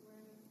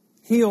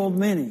healed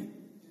many.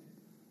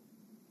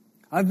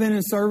 I've been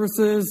in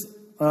services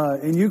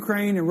in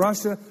Ukraine and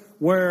Russia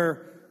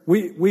where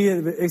we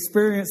have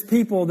experienced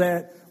people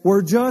that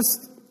were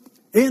just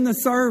in the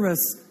service,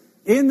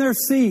 in their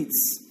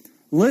seats,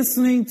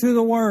 listening to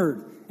the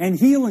Word, and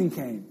healing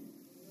came.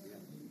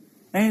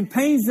 And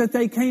pains that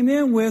they came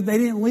in with, they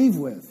didn't leave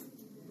with.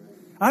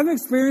 I've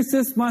experienced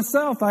this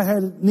myself. I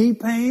had knee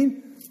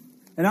pain,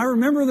 and I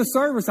remember the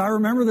service. I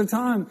remember the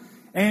time.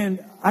 And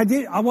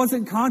I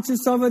wasn't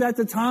conscious of it at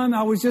the time.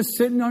 I was just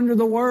sitting under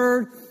the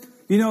Word,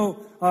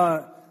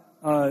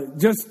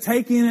 just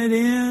taking it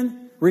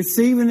in,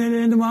 receiving it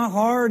into my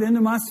heart,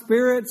 into my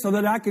spirit, so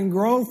that I can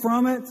grow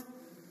from it.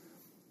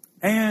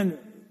 And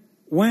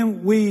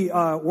when we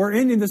were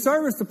ending the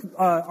service,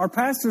 our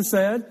pastor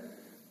said,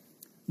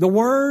 the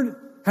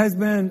Word has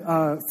been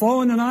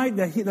flowing tonight.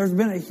 There's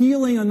been a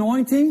healing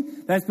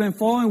anointing that's been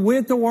flowing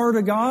with the Word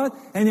of God.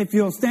 And if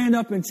you'll stand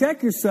up and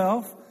check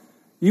yourself,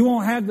 you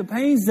won't have the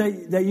pains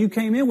that you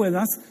came in with.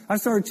 I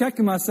started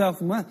checking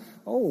myself and went,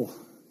 oh,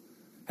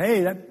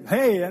 that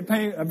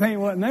pain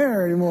wasn't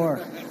there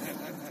anymore.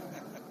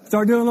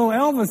 Started doing a little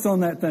Elvis on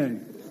that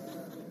thing.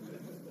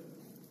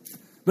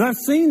 But I've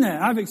seen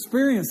that. I've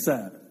experienced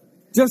that.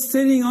 Just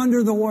sitting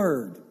under the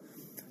Word.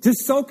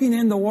 Just soaking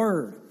in the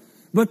Word.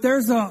 But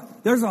there's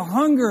a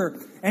hunger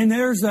and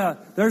there's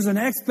an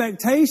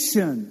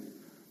expectation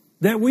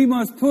that we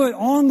must put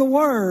on the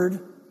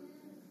Word,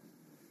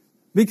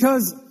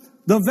 because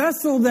the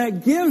vessel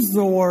that gives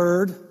the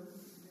Word,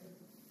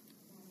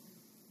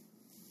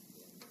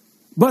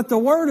 but the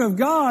Word of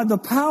God, the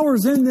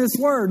power's in this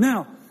Word.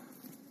 Now,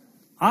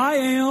 I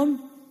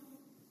am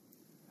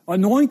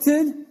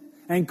anointed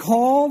and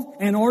called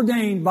and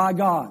ordained by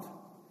God.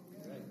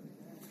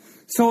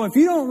 So if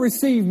you don't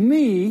receive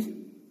me,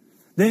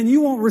 then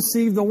you won't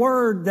receive the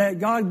Word that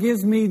God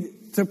gives me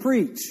to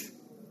preach.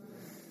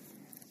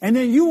 And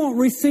then you won't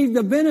receive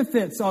the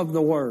benefits of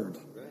the Word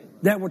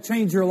that will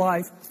change your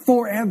life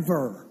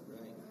forever.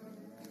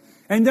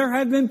 And there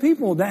have been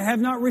people that have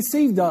not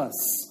received us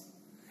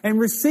and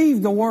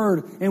received the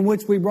Word in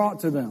which we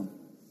brought to them.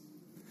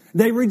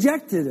 They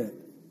rejected it.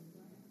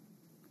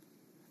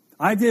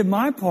 I did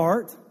my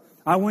part.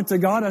 I went to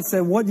God. I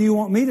said, what do you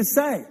want me to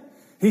say?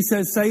 He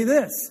said, say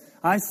this.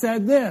 I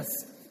said this.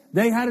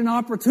 They had an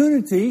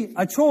opportunity,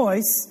 a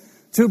choice,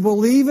 to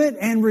believe it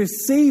and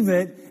receive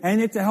it,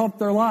 and it to help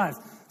their lives.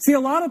 See, a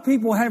lot of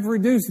people have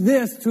reduced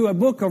this to a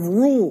book of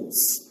rules.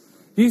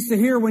 You used to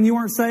hear when you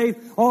weren't saved,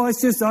 oh,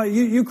 it's just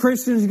you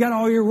Christians, you got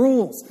all your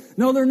rules.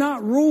 No, they're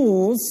not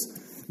rules.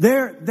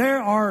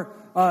 There are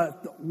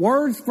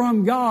words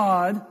from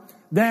God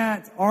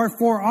that are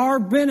for our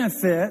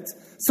benefit,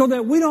 so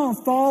that we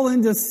don't fall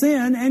into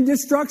sin and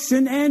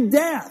destruction and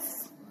death.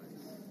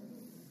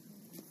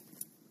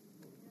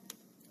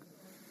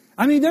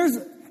 I mean, there's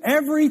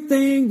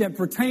everything that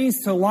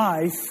pertains to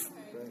life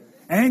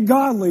and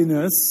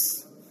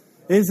godliness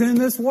is in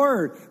this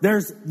Word.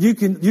 You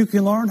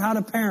can learn how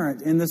to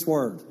parent in this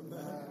Word.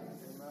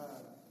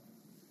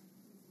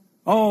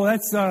 Oh,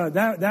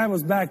 that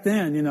was back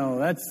then, you know.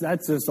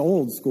 That's just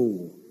old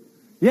school.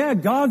 Yeah,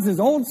 God's as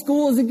old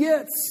school as it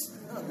gets.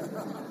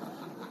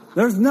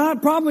 There's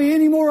not probably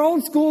any more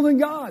old school than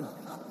God.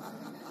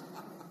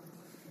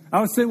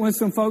 I was sitting with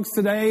some folks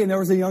today, and there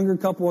was a younger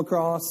couple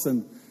across,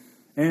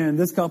 and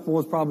this couple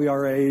was probably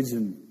our age,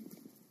 and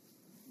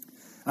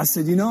I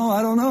said,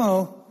 I don't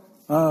know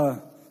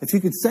if you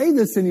could say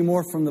this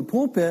anymore from the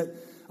pulpit,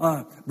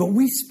 but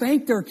we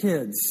spanked our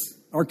kid.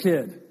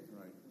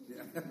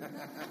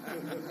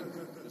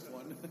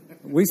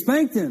 We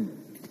spanked him.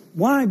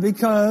 Why?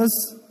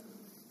 Because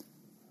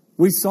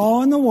we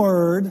saw in the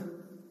Word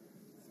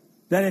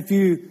that if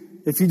you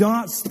do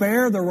not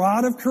spare the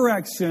rod of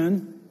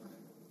correction,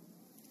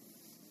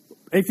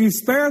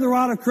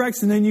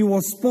 then you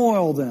will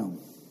spoil them.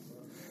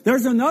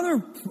 There's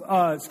another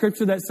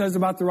scripture that says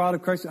about the rod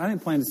of correction. I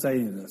didn't plan to say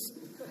any of this.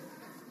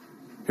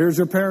 Here's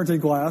your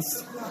parenting class.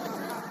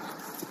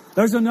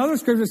 There's another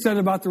scripture that said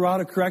about the rod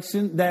of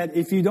correction that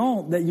if you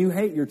don't, that you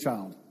hate your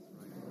child.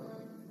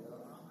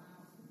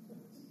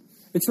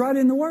 It's right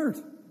in the Word.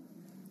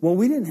 Well,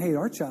 we didn't hate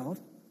our child.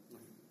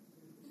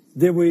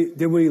 Did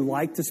we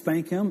like to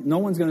spank him? No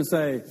one's going to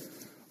say,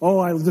 oh,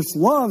 I just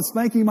love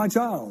spanking my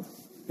child.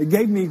 It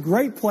gave me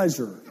great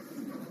pleasure.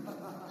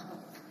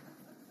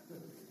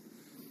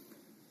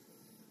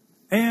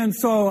 And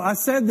so I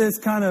said this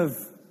kind of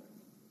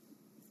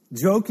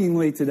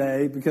jokingly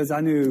today because I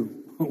knew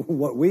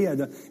what we had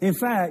done. In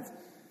fact,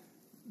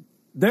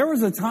 there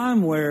was a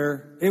time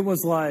where it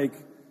was like,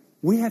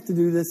 we have to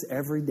do this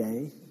every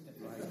day.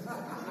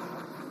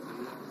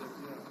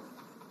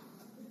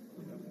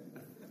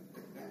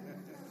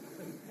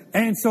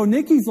 And so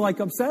Nikki's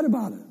like upset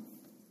about it.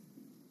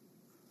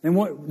 And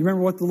you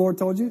remember what the Lord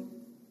told you?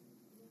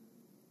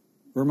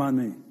 Remind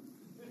me.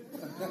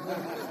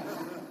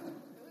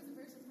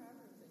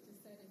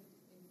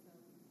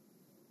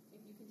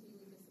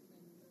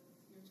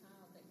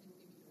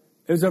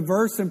 There's a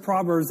verse in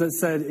Proverbs that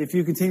said, if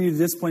you continue to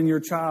discipline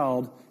your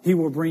child, he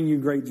will bring you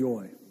great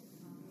joy.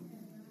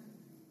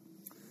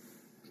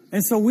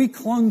 And so we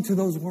clung to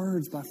those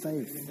words by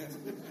faith.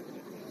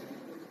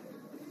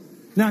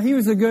 Now, he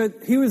was a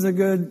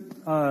good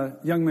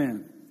young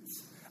man.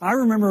 I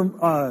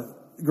remember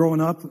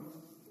growing up,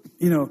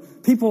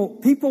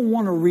 people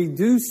want to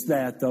reduce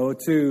that, though,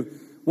 to,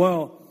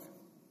 well,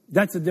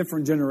 that's a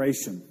different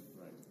generation.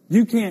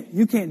 You can't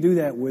do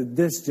that with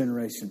this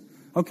generation.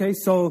 Okay,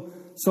 so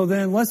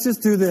then let's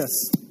just do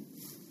this.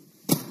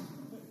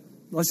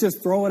 Let's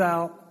just throw it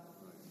out.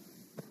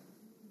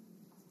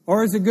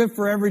 Or is it good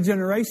for every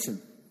generation?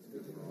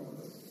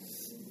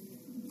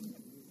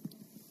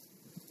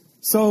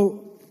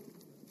 So,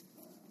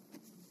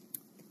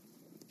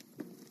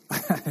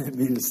 I didn't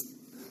mean to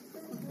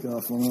go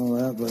off on all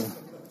that, but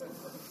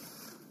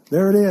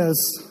there it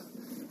is.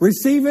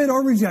 Receive it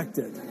or reject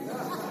it.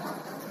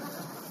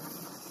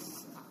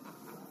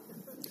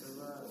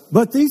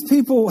 But these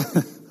people,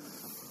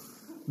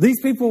 these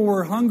people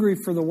were hungry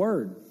for the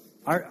word.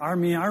 I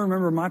mean, I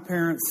remember my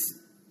parents,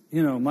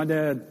 my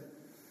dad,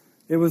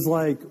 it was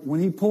like when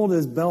he pulled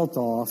his belt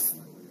off,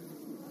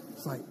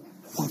 it's like,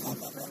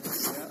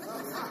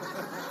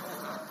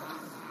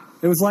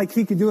 it was like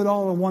he could do it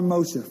all in one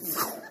motion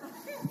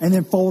and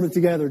then fold it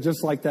together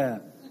just like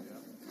that.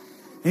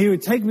 And he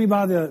would take me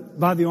by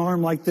the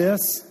arm like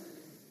this,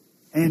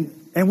 and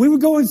we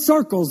would go in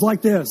circles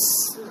like this.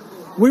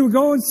 We would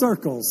go in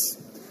circles.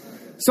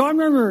 So I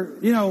remember,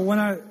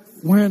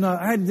 when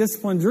I had to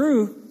discipline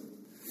Drew,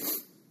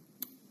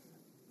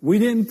 we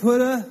didn't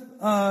put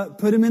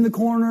him in the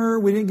corner.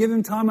 We didn't give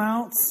him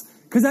timeouts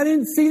because I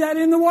didn't see that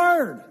in the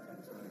Word.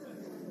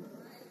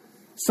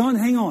 Son,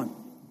 hang on.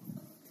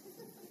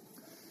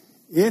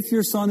 If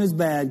your son is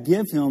bad,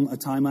 give him a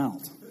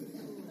timeout.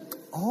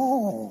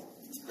 Oh.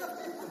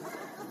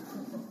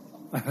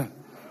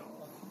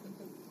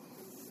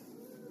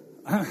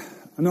 I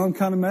know I'm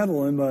kind of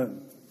meddling, but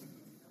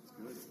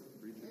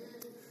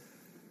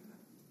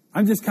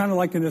I'm just kind of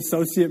like an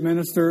associate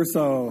minister,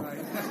 so.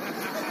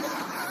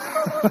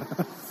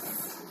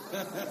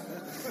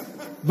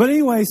 But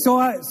anyway, so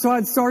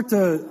I'd start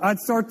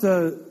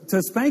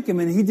to spank him,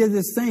 and he did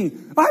this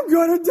thing. I'm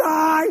gonna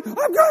die. I'm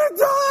gonna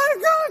die.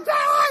 I'm gonna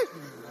die.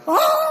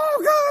 Oh,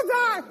 I'm gonna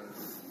die.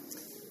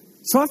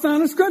 So I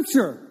found a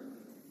scripture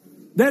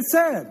that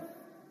said,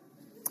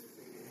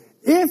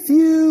 if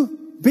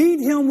you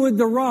beat him with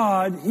the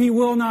rod, he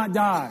will not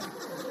die.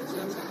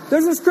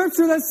 There's a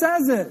scripture that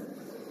says it.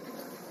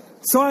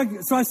 So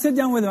I sit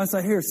down with him. I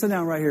say, here, sit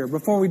down right here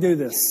before we do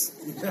this.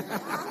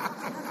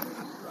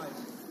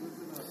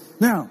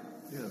 Now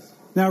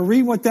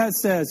read what that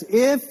says.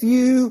 If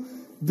you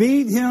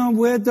beat him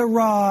with the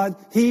rod,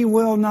 he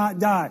will not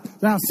die.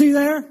 Now see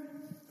there?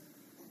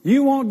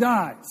 You won't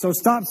die. So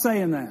stop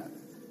saying that.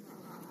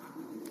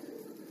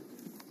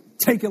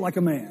 Take it like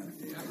a man.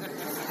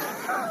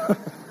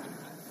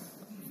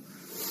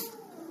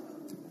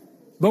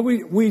 But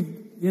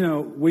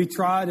we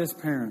tried as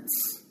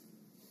parents.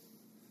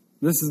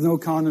 This is no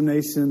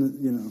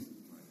condemnation,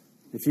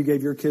 if you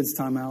gave your kids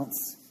timeouts.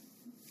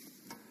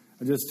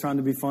 I'm just trying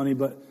to be funny,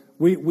 but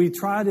we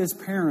tried as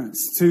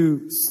parents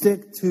to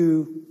stick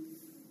to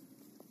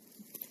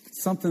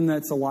something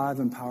that's alive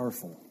and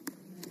powerful.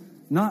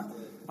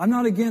 I'm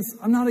not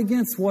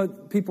against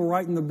what people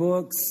write in the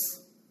books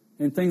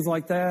and things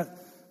like that,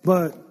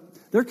 but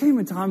there came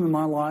a time in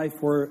my life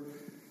where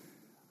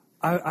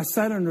I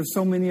sat under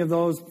so many of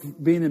those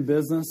being in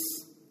business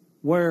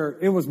where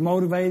it was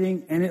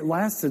motivating and it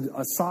lasted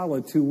a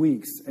solid 2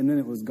 weeks and then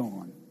it was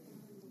gone.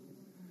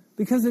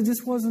 Because it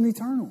just wasn't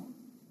eternal.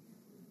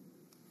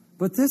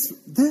 But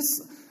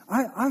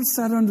I've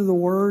sat under the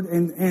Word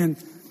and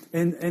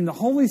the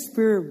Holy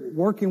Spirit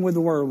working with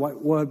the Word,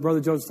 what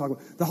Brother Joseph talked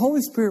about. The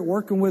Holy Spirit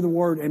working with the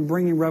Word and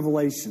bringing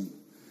revelation.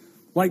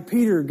 Like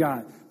Peter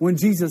got when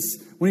he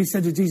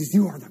said to Jesus,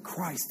 you are the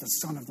Christ, the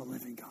Son of the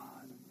living God.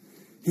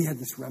 He had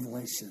this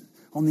revelation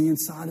on the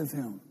inside of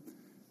him.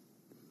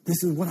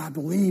 This is what I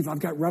believe. I've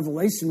got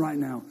revelation right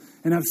now.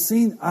 And I've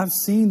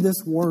seen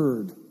this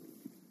Word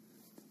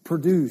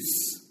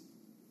produce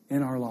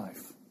in our life.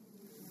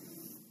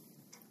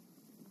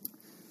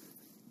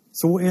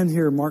 So we'll end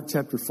here in Mark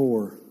chapter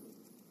 4.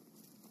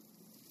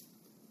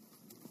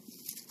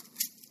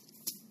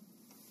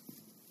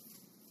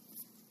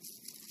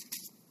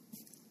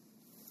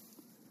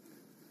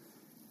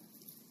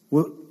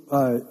 Well,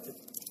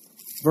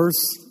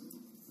 verse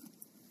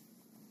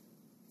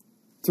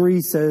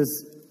 3 says,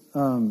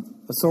 a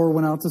sower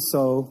went out to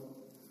sow.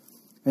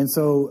 And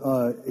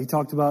so he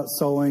talked about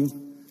sowing.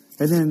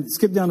 And then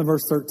skip down to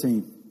verse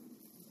 13.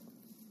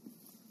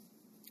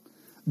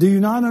 Do you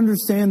not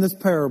understand this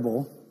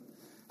parable?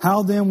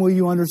 How then will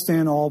you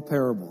understand all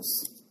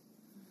parables?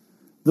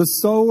 The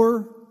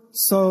sower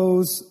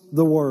sows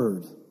the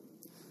word.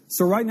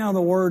 So right now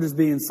the word is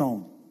being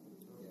sown.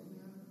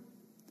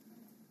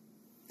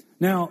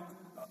 Now,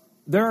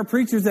 there are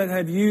preachers that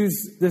have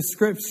used this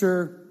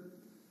scripture,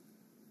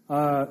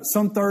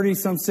 some 30,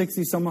 some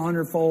 60, some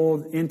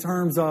 100-fold, in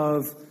terms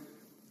of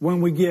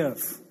when we give.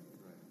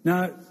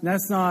 Now,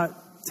 that's not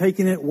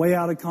taking it way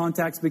out of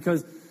context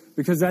because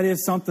that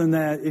is something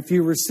that if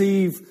you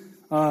receive,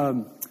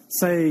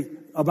 say,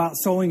 about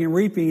sowing and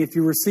reaping, if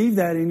you receive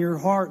that in your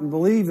heart and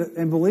believe it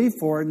and believe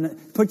for it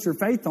and put your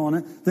faith on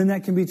it, then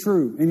that can be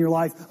true in your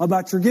life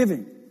about your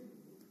giving.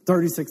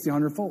 30, 60,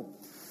 100-fold.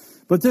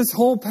 But this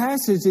whole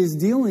passage is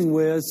dealing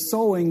with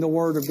sowing the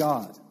Word of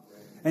God.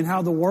 And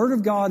how the Word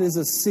of God is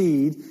a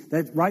seed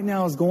that right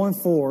now is going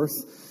forth.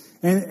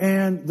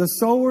 And the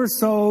sower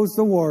sows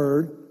the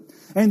Word.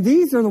 And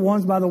these are the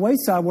ones by the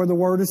wayside where the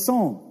Word is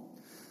sown.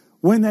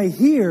 When they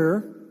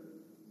hear,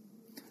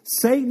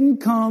 Satan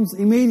comes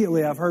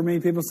immediately. I've heard many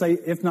people say,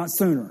 if not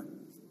sooner.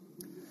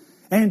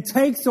 And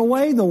takes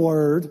away the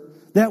Word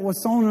that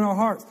was sown in our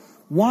hearts.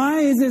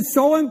 Why is it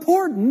so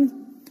important,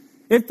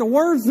 if the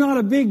Word's not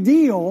a big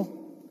deal,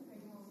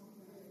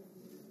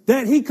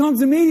 that he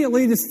comes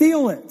immediately to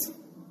steal it?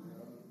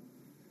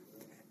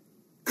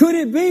 Could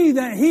it be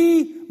that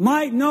he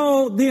might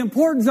know the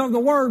importance of the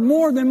Word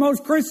more than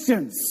most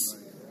Christians.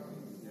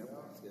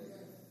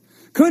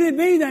 Could it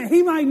be that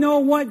he might know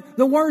what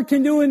the Word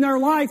can do in their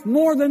life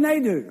more than they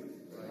do?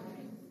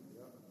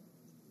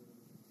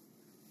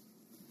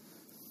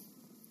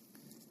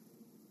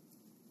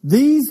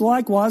 These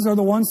likewise are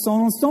the ones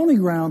sown on stony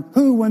ground,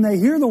 who, when they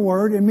hear the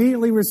Word,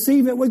 immediately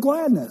receive it with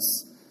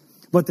gladness.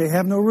 But they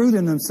have no root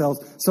in themselves,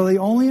 so they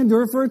only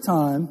endure for a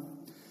time.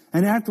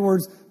 And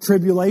afterwards,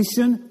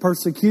 tribulation,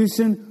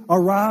 persecution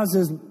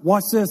arises,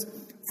 watch this,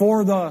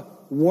 for the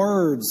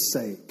Word's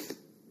sake.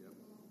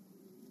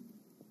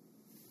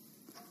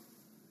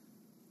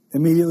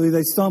 Immediately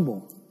they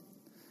stumble.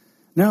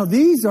 Now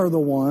these are the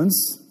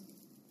ones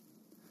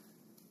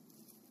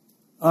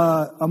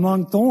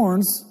among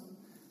thorns,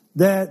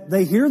 that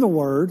they hear the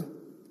Word,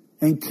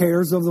 and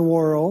cares of the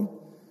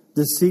world,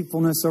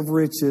 deceitfulness of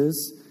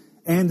riches,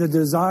 and the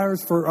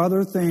desires for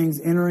other things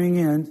entering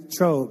in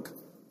choke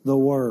the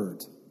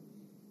Word.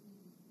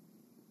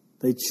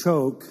 They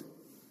choke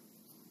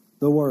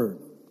the Word.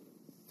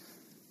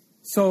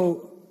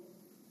 So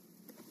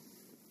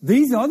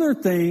these other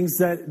things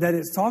that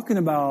it's talking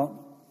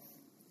about,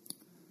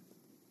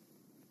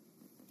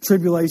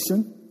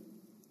 tribulation,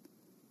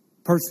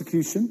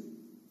 persecution,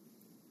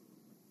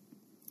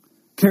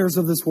 cares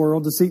of this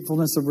world,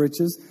 deceitfulness of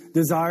riches,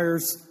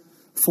 desires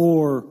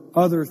for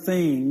other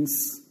things,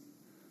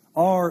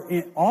 are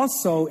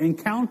also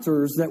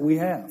encounters that we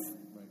have.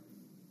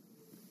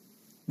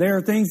 They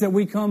are things that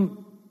we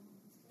come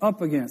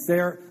up against.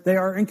 They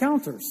are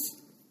encounters.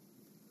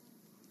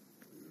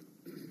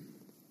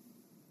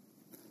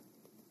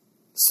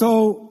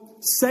 So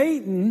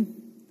Satan,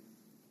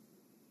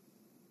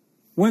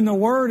 when the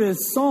Word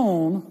is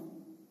sown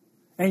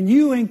and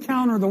you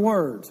encounter the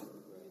Word,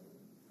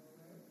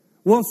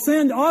 will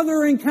send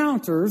other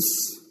encounters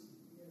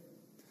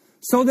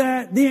so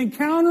that the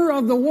encounter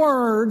of the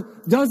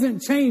Word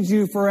doesn't change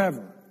you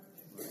forever.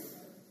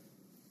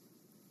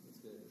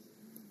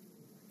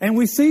 And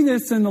we see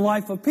this in the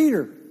life of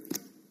Peter.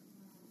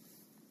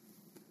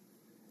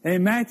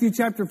 In Matthew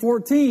chapter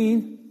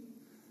 14,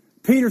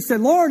 Peter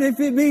said, Lord, if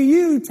it be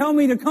you, tell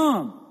me to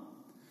come.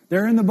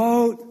 They're in the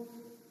boat.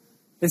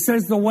 It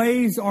says the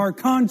waves are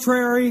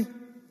contrary.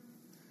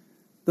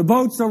 The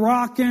boats are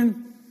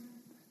rocking.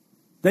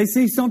 They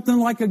see something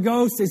like a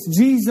ghost. It's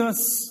Jesus.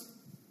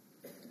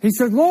 He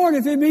said, Lord,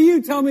 if it be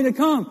you, tell me to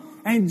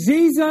come. And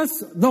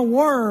Jesus, the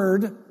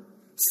Word,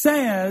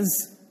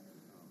 says,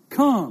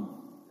 come.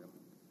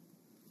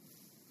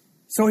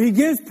 So he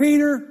gives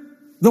Peter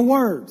the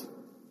Word.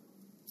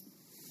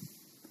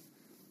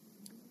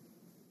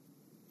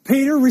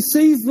 Peter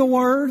receives the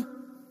Word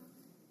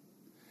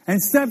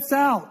and steps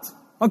out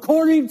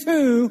according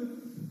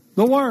to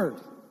the Word.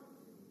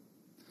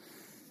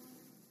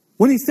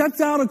 When he steps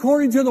out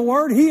according to the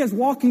Word, he is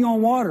walking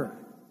on water.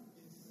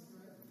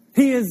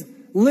 He is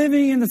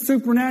living in the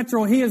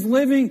supernatural. He is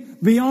living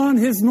beyond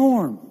his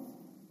norm.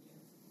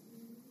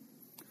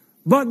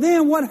 But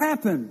then what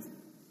happened?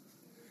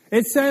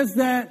 It says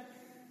that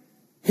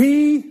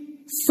he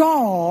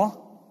saw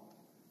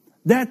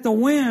that the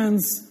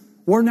winds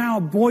were now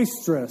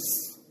boisterous.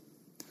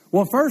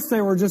 Well, first they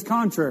were just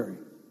contrary.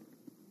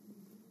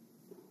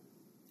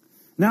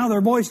 Now they're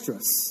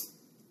boisterous.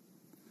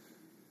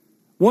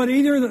 What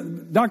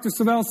Dr.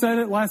 Savelle said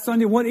it last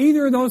Sunday, what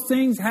either of those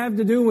things have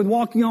to do with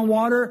walking on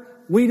water,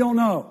 we don't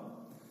know.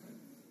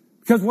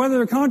 Because whether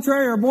they're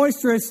contrary or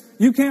boisterous,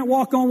 you can't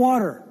walk on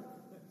water.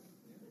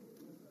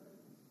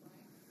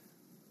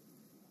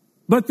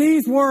 But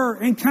these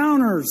were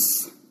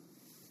encounters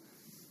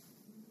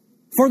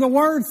for the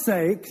Word's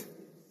sake,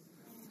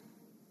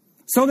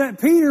 so that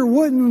Peter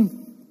wouldn't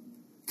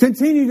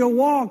continue to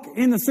walk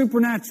in the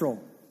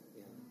supernatural.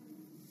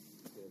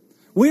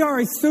 We are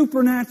a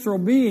supernatural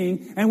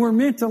being, and we're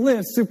meant to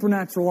live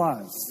supernatural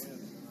lives.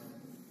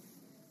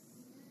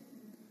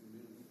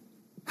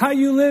 How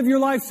you live your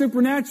life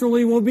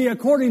supernaturally will be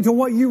according to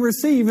what you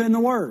receive in the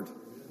Word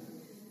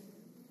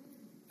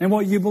and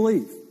what you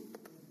believe.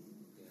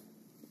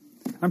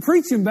 I'm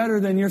preaching better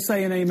than you're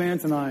saying amen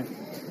tonight.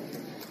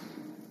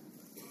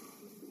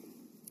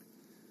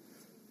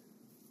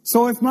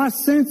 So if my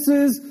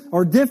senses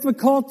or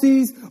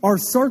difficulties or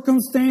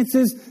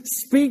circumstances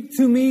speak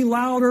to me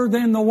louder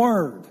than the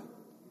Word,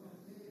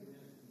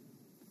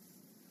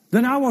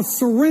 then I will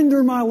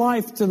surrender my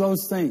life to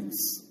those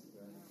things.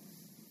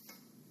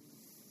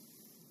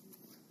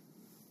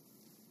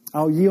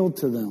 I'll yield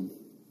to them.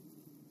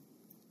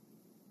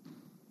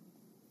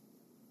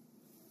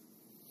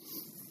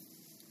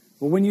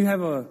 But when you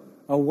have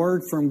a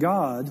word from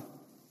God,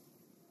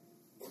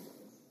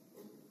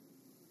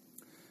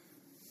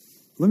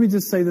 let me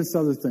just say this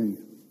other thing.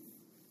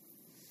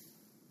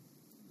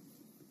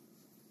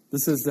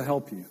 This is to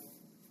help you.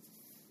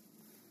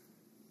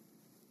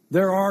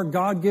 There are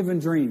God-given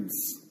dreams.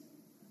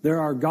 There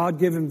are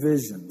God-given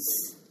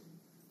visions.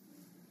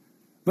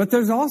 But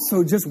there's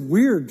also just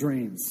weird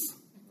dreams.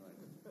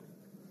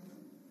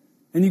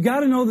 And you got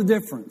to know the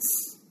difference.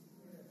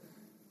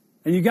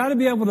 And you got to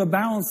be able to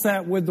balance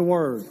that with the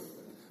Word.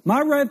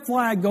 My red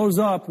flag goes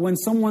up when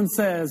someone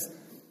says,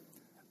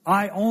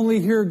 I only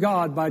hear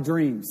God by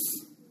dreams.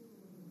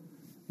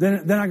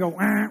 Then I go,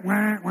 wah,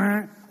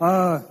 wah,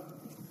 wah.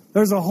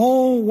 There's a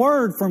whole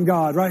word from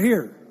God right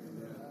here.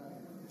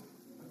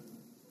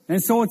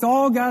 And so it's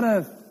all got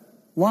to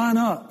line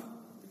up.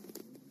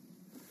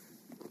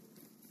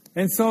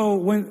 And so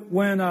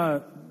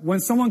when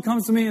someone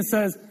comes to me and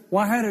says,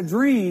 well, I had a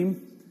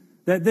dream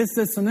that this,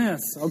 and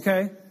this,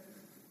 okay?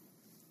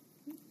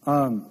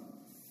 I'm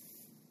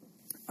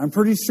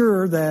pretty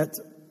sure that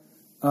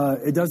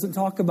it doesn't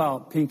talk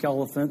about pink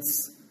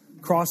elephants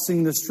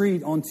crossing the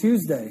street on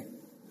Tuesday.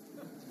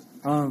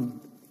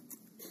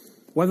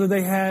 Whether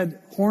they had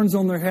horns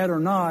on their head or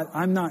not,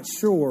 I'm not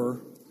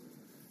sure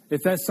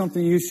if that's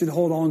something you should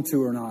hold on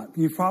to or not.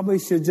 You probably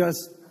should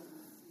just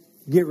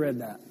get rid of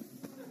that.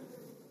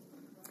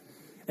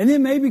 And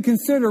then maybe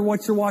consider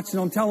what you're watching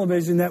on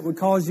television that would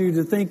cause you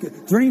to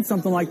dream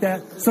something like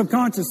that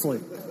subconsciously.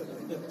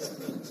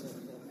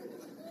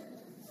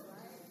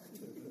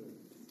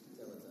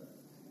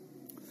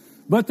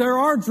 But there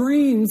are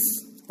dreams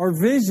or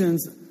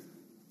visions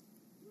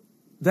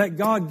that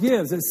God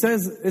gives. It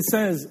says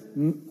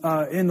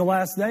in the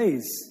last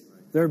days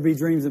there will be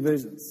dreams and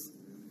visions.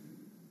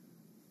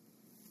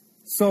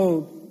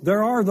 So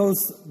there are those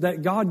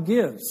that God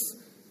gives.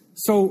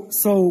 So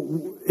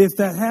if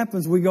that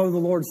happens, we go to the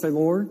Lord and say,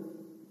 Lord,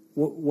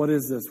 what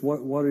is this?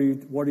 What are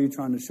you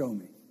trying to show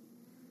me?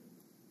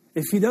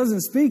 If He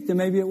doesn't speak, then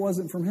maybe it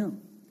wasn't from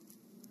Him.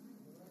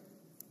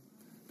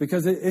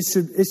 Because it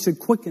should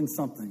quicken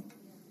something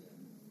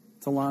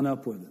to line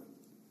up with it.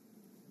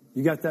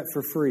 You got that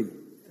for free.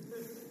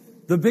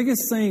 One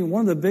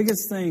of the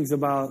biggest things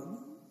about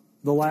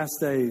the last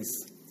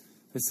days,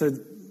 it said,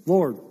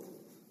 Lord,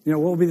 what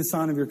will be the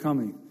sign of your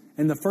coming?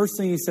 And the first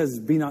thing He says is,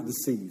 be not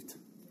deceived.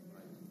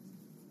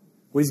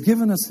 Well, He's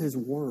given us His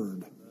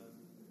word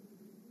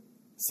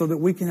so that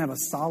we can have a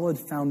solid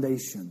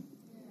foundation.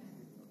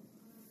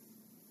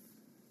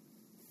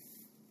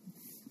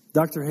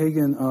 Dr.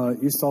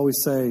 Hagin used to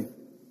always say,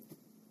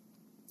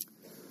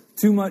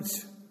 too much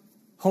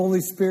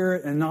Holy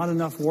Spirit and not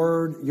enough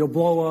Word, you'll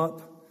blow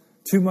up.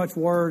 Too much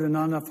Word and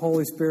not enough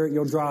Holy Spirit,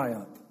 you'll dry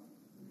up.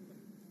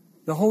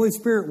 The Holy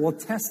Spirit will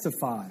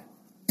testify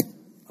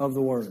of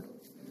the Word.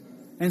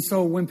 And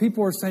so when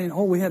people are saying,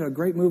 oh, we had a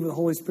great move of the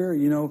Holy Spirit,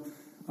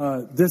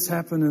 this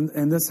happened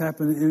and this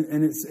happened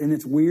and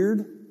it's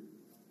weird.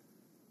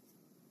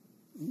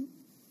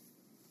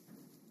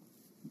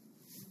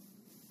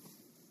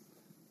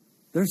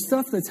 There's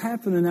stuff that's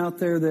happening out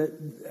there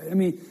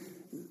that,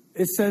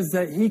 it says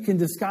that He can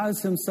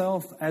disguise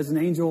Himself as an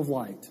angel of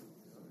light.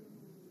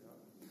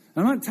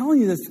 I'm not telling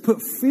you this to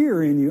put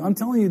fear in you. I'm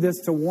telling you this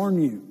to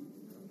warn you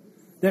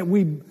that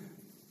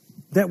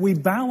we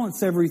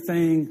balance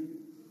everything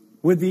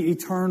with the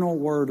eternal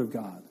Word of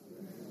God.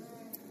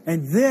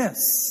 And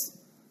this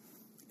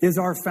is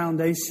our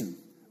foundation.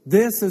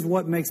 This is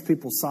what makes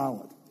people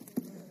solid.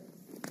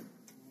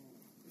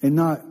 And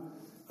not,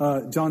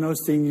 John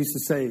Osteen used to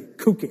say,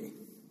 kooky.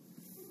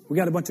 We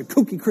got a bunch of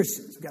kooky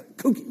Christians. We got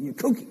kooky. You're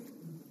kooky.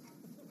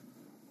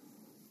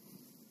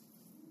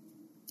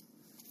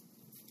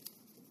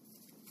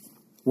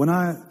 When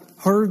I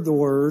heard the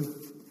word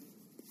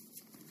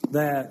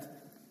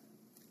that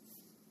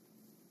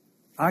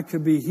I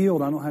could be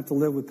healed, I don't have to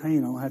live with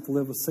pain, I don't have to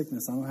live with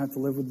sickness, I don't have to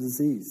live with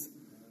disease,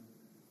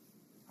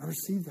 I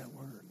received that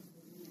word.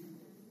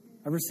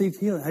 I received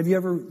healing. Have you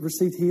ever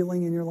received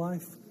healing in your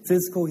life?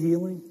 Physical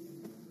healing?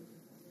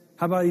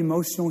 How about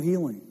emotional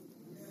healing?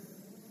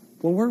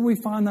 Well, where do we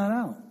find that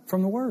out?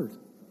 From the Word.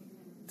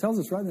 It tells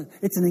us right there.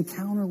 It's an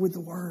encounter with the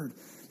Word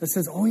that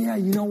says, oh yeah,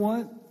 you know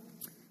what?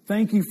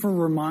 Thank you for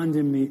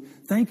reminding me.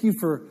 Thank you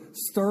for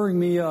stirring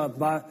me up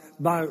by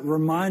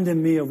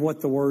reminding me of what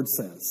the Word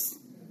says.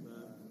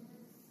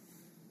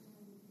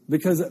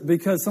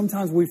 Because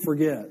sometimes we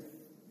forget.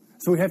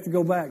 So we have to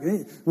go back.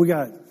 We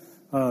got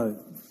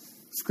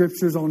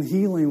scriptures on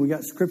healing. We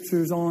got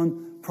scriptures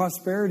on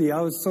prosperity.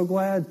 I was so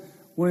glad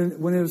when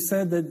it was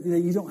said that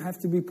you don't have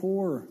to be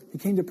poor. He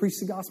came to preach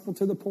the gospel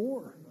to the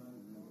poor.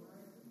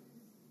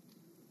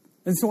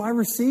 And so I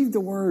received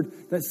the word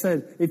that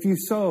said, if you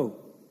sow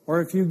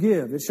or if you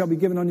give, it shall be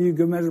given unto you,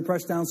 good measure,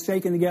 pressed down,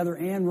 shaken together,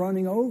 and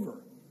running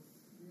over.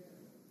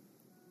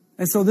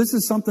 And so this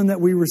is something that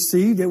we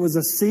received. It was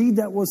a seed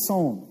that was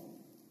sown.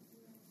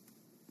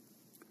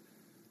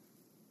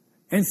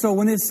 And so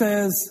when it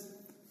says,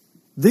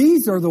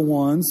 these are the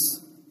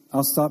ones,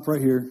 I'll stop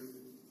right here.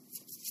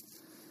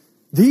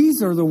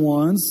 These are the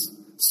ones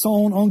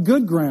sown on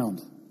good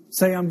ground.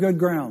 Say, I'm good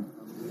ground.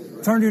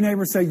 Turn to your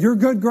neighbor and say, you're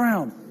good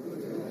ground.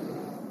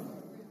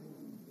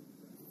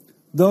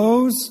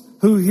 Those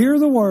who hear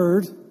the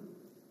word,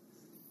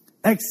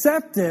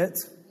 accept it.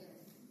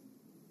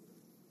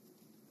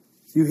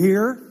 You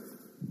hear,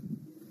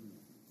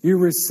 you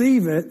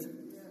receive it,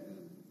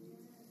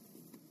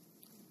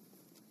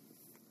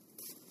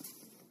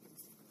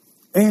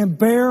 and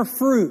bear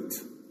fruit.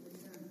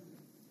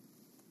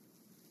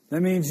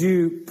 That means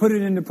you put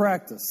it into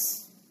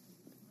practice.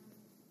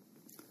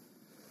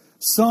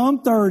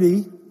 Some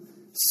 30,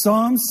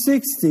 some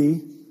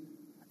 60,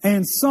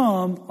 and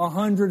some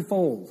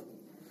 100-fold.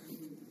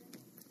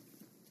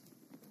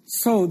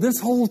 So this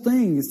whole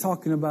thing is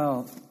talking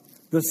about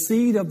the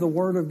seed of the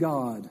Word of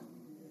God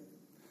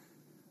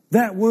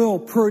that will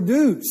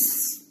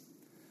produce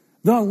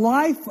the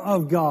life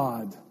of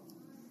God.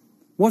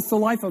 What's the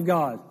life of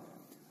God?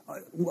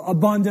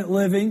 Abundant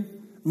living.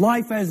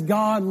 Life as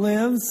God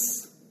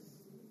lives.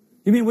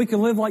 You mean we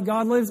can live like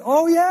God lives?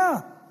 Oh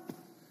yeah.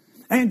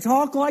 And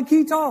talk like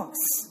He talks.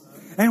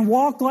 And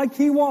walk like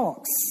He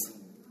walks.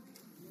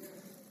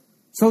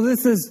 So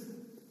this is,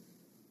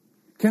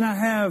 can I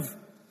have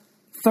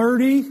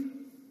 30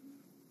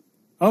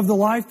 of the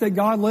life that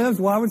God lives?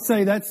 Well, I would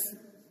say that's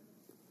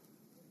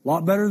a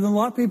lot better than a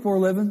lot of people are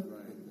living.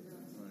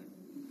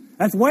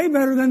 That's way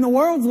better than the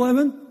world's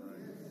living.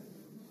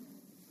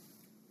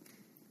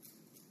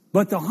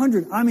 But the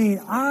 100,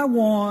 I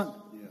want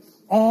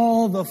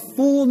all the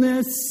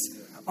fullness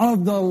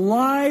of the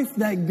life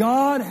that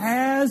God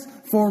has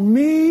for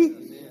me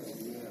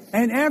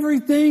and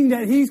everything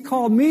that He's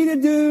called me to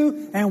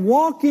do and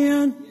walk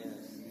in.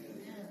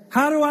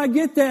 How do I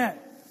get that?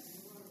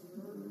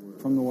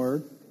 From the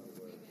Word.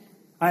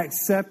 I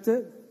accept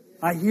it.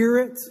 I hear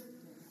it.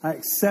 I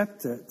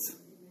accept it.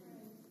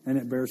 And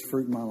it bears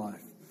fruit in my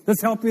life. Does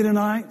this help you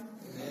tonight?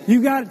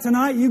 You got it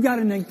tonight. You got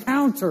an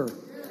encounter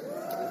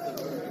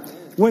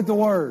with the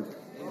Word.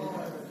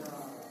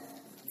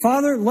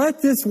 Father,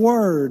 let this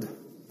Word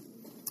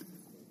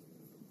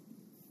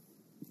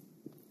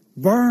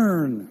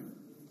burn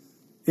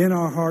in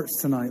our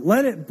hearts tonight.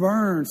 Let it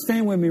burn.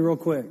 Stand with me real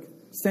quick.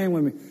 Stand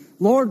with me.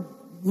 Lord,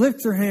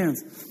 lift your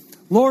hands.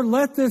 Lord,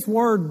 let this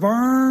Word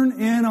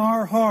burn in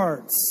our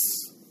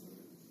hearts.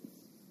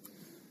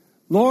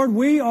 Lord,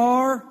 we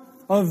are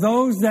of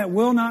those that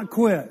will not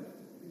quit.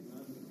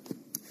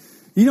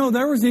 You know,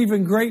 there was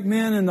even great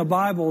men in the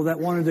Bible that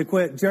wanted to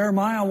quit.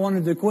 Jeremiah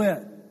wanted to quit.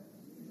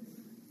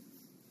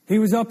 He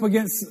was up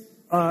against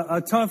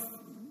a tough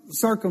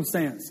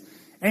circumstance.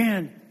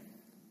 And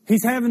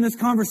he's having this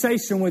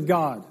conversation with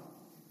God.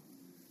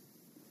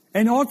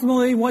 And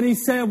ultimately what he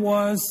said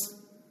was,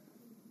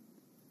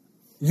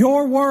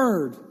 your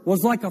word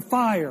was like a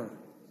fire.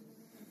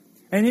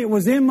 And it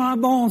was in my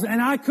bones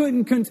and I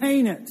couldn't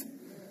contain it.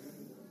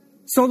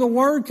 So the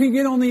Word can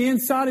get on the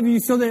inside of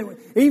you so that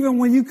even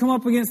when you come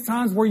up against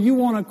times where you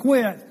want to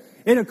quit,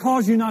 it'll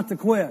cause you not to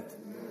quit.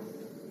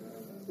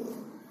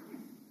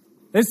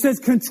 It says,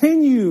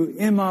 continue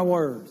in my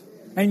Word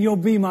and you'll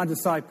be my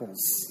disciples.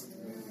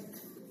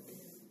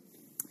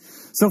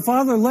 So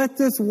Father, let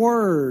this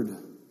Word,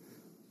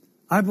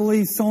 I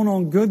believe, sown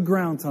on good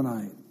ground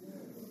tonight.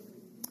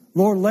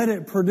 Lord, let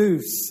it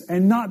produce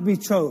and not be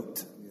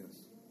choked.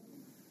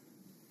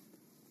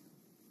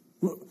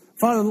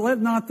 Father, let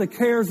not the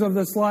cares of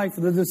this life,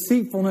 the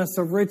deceitfulness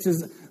of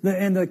riches,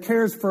 and the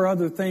cares for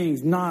other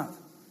things not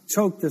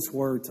choke this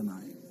Word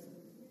tonight.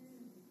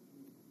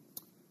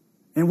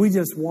 And we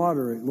just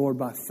water it, Lord,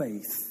 by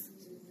faith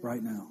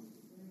right now.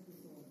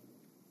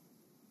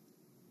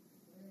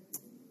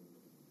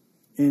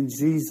 In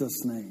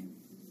Jesus' name.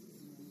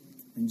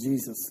 In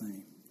Jesus'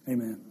 name.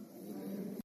 Amen.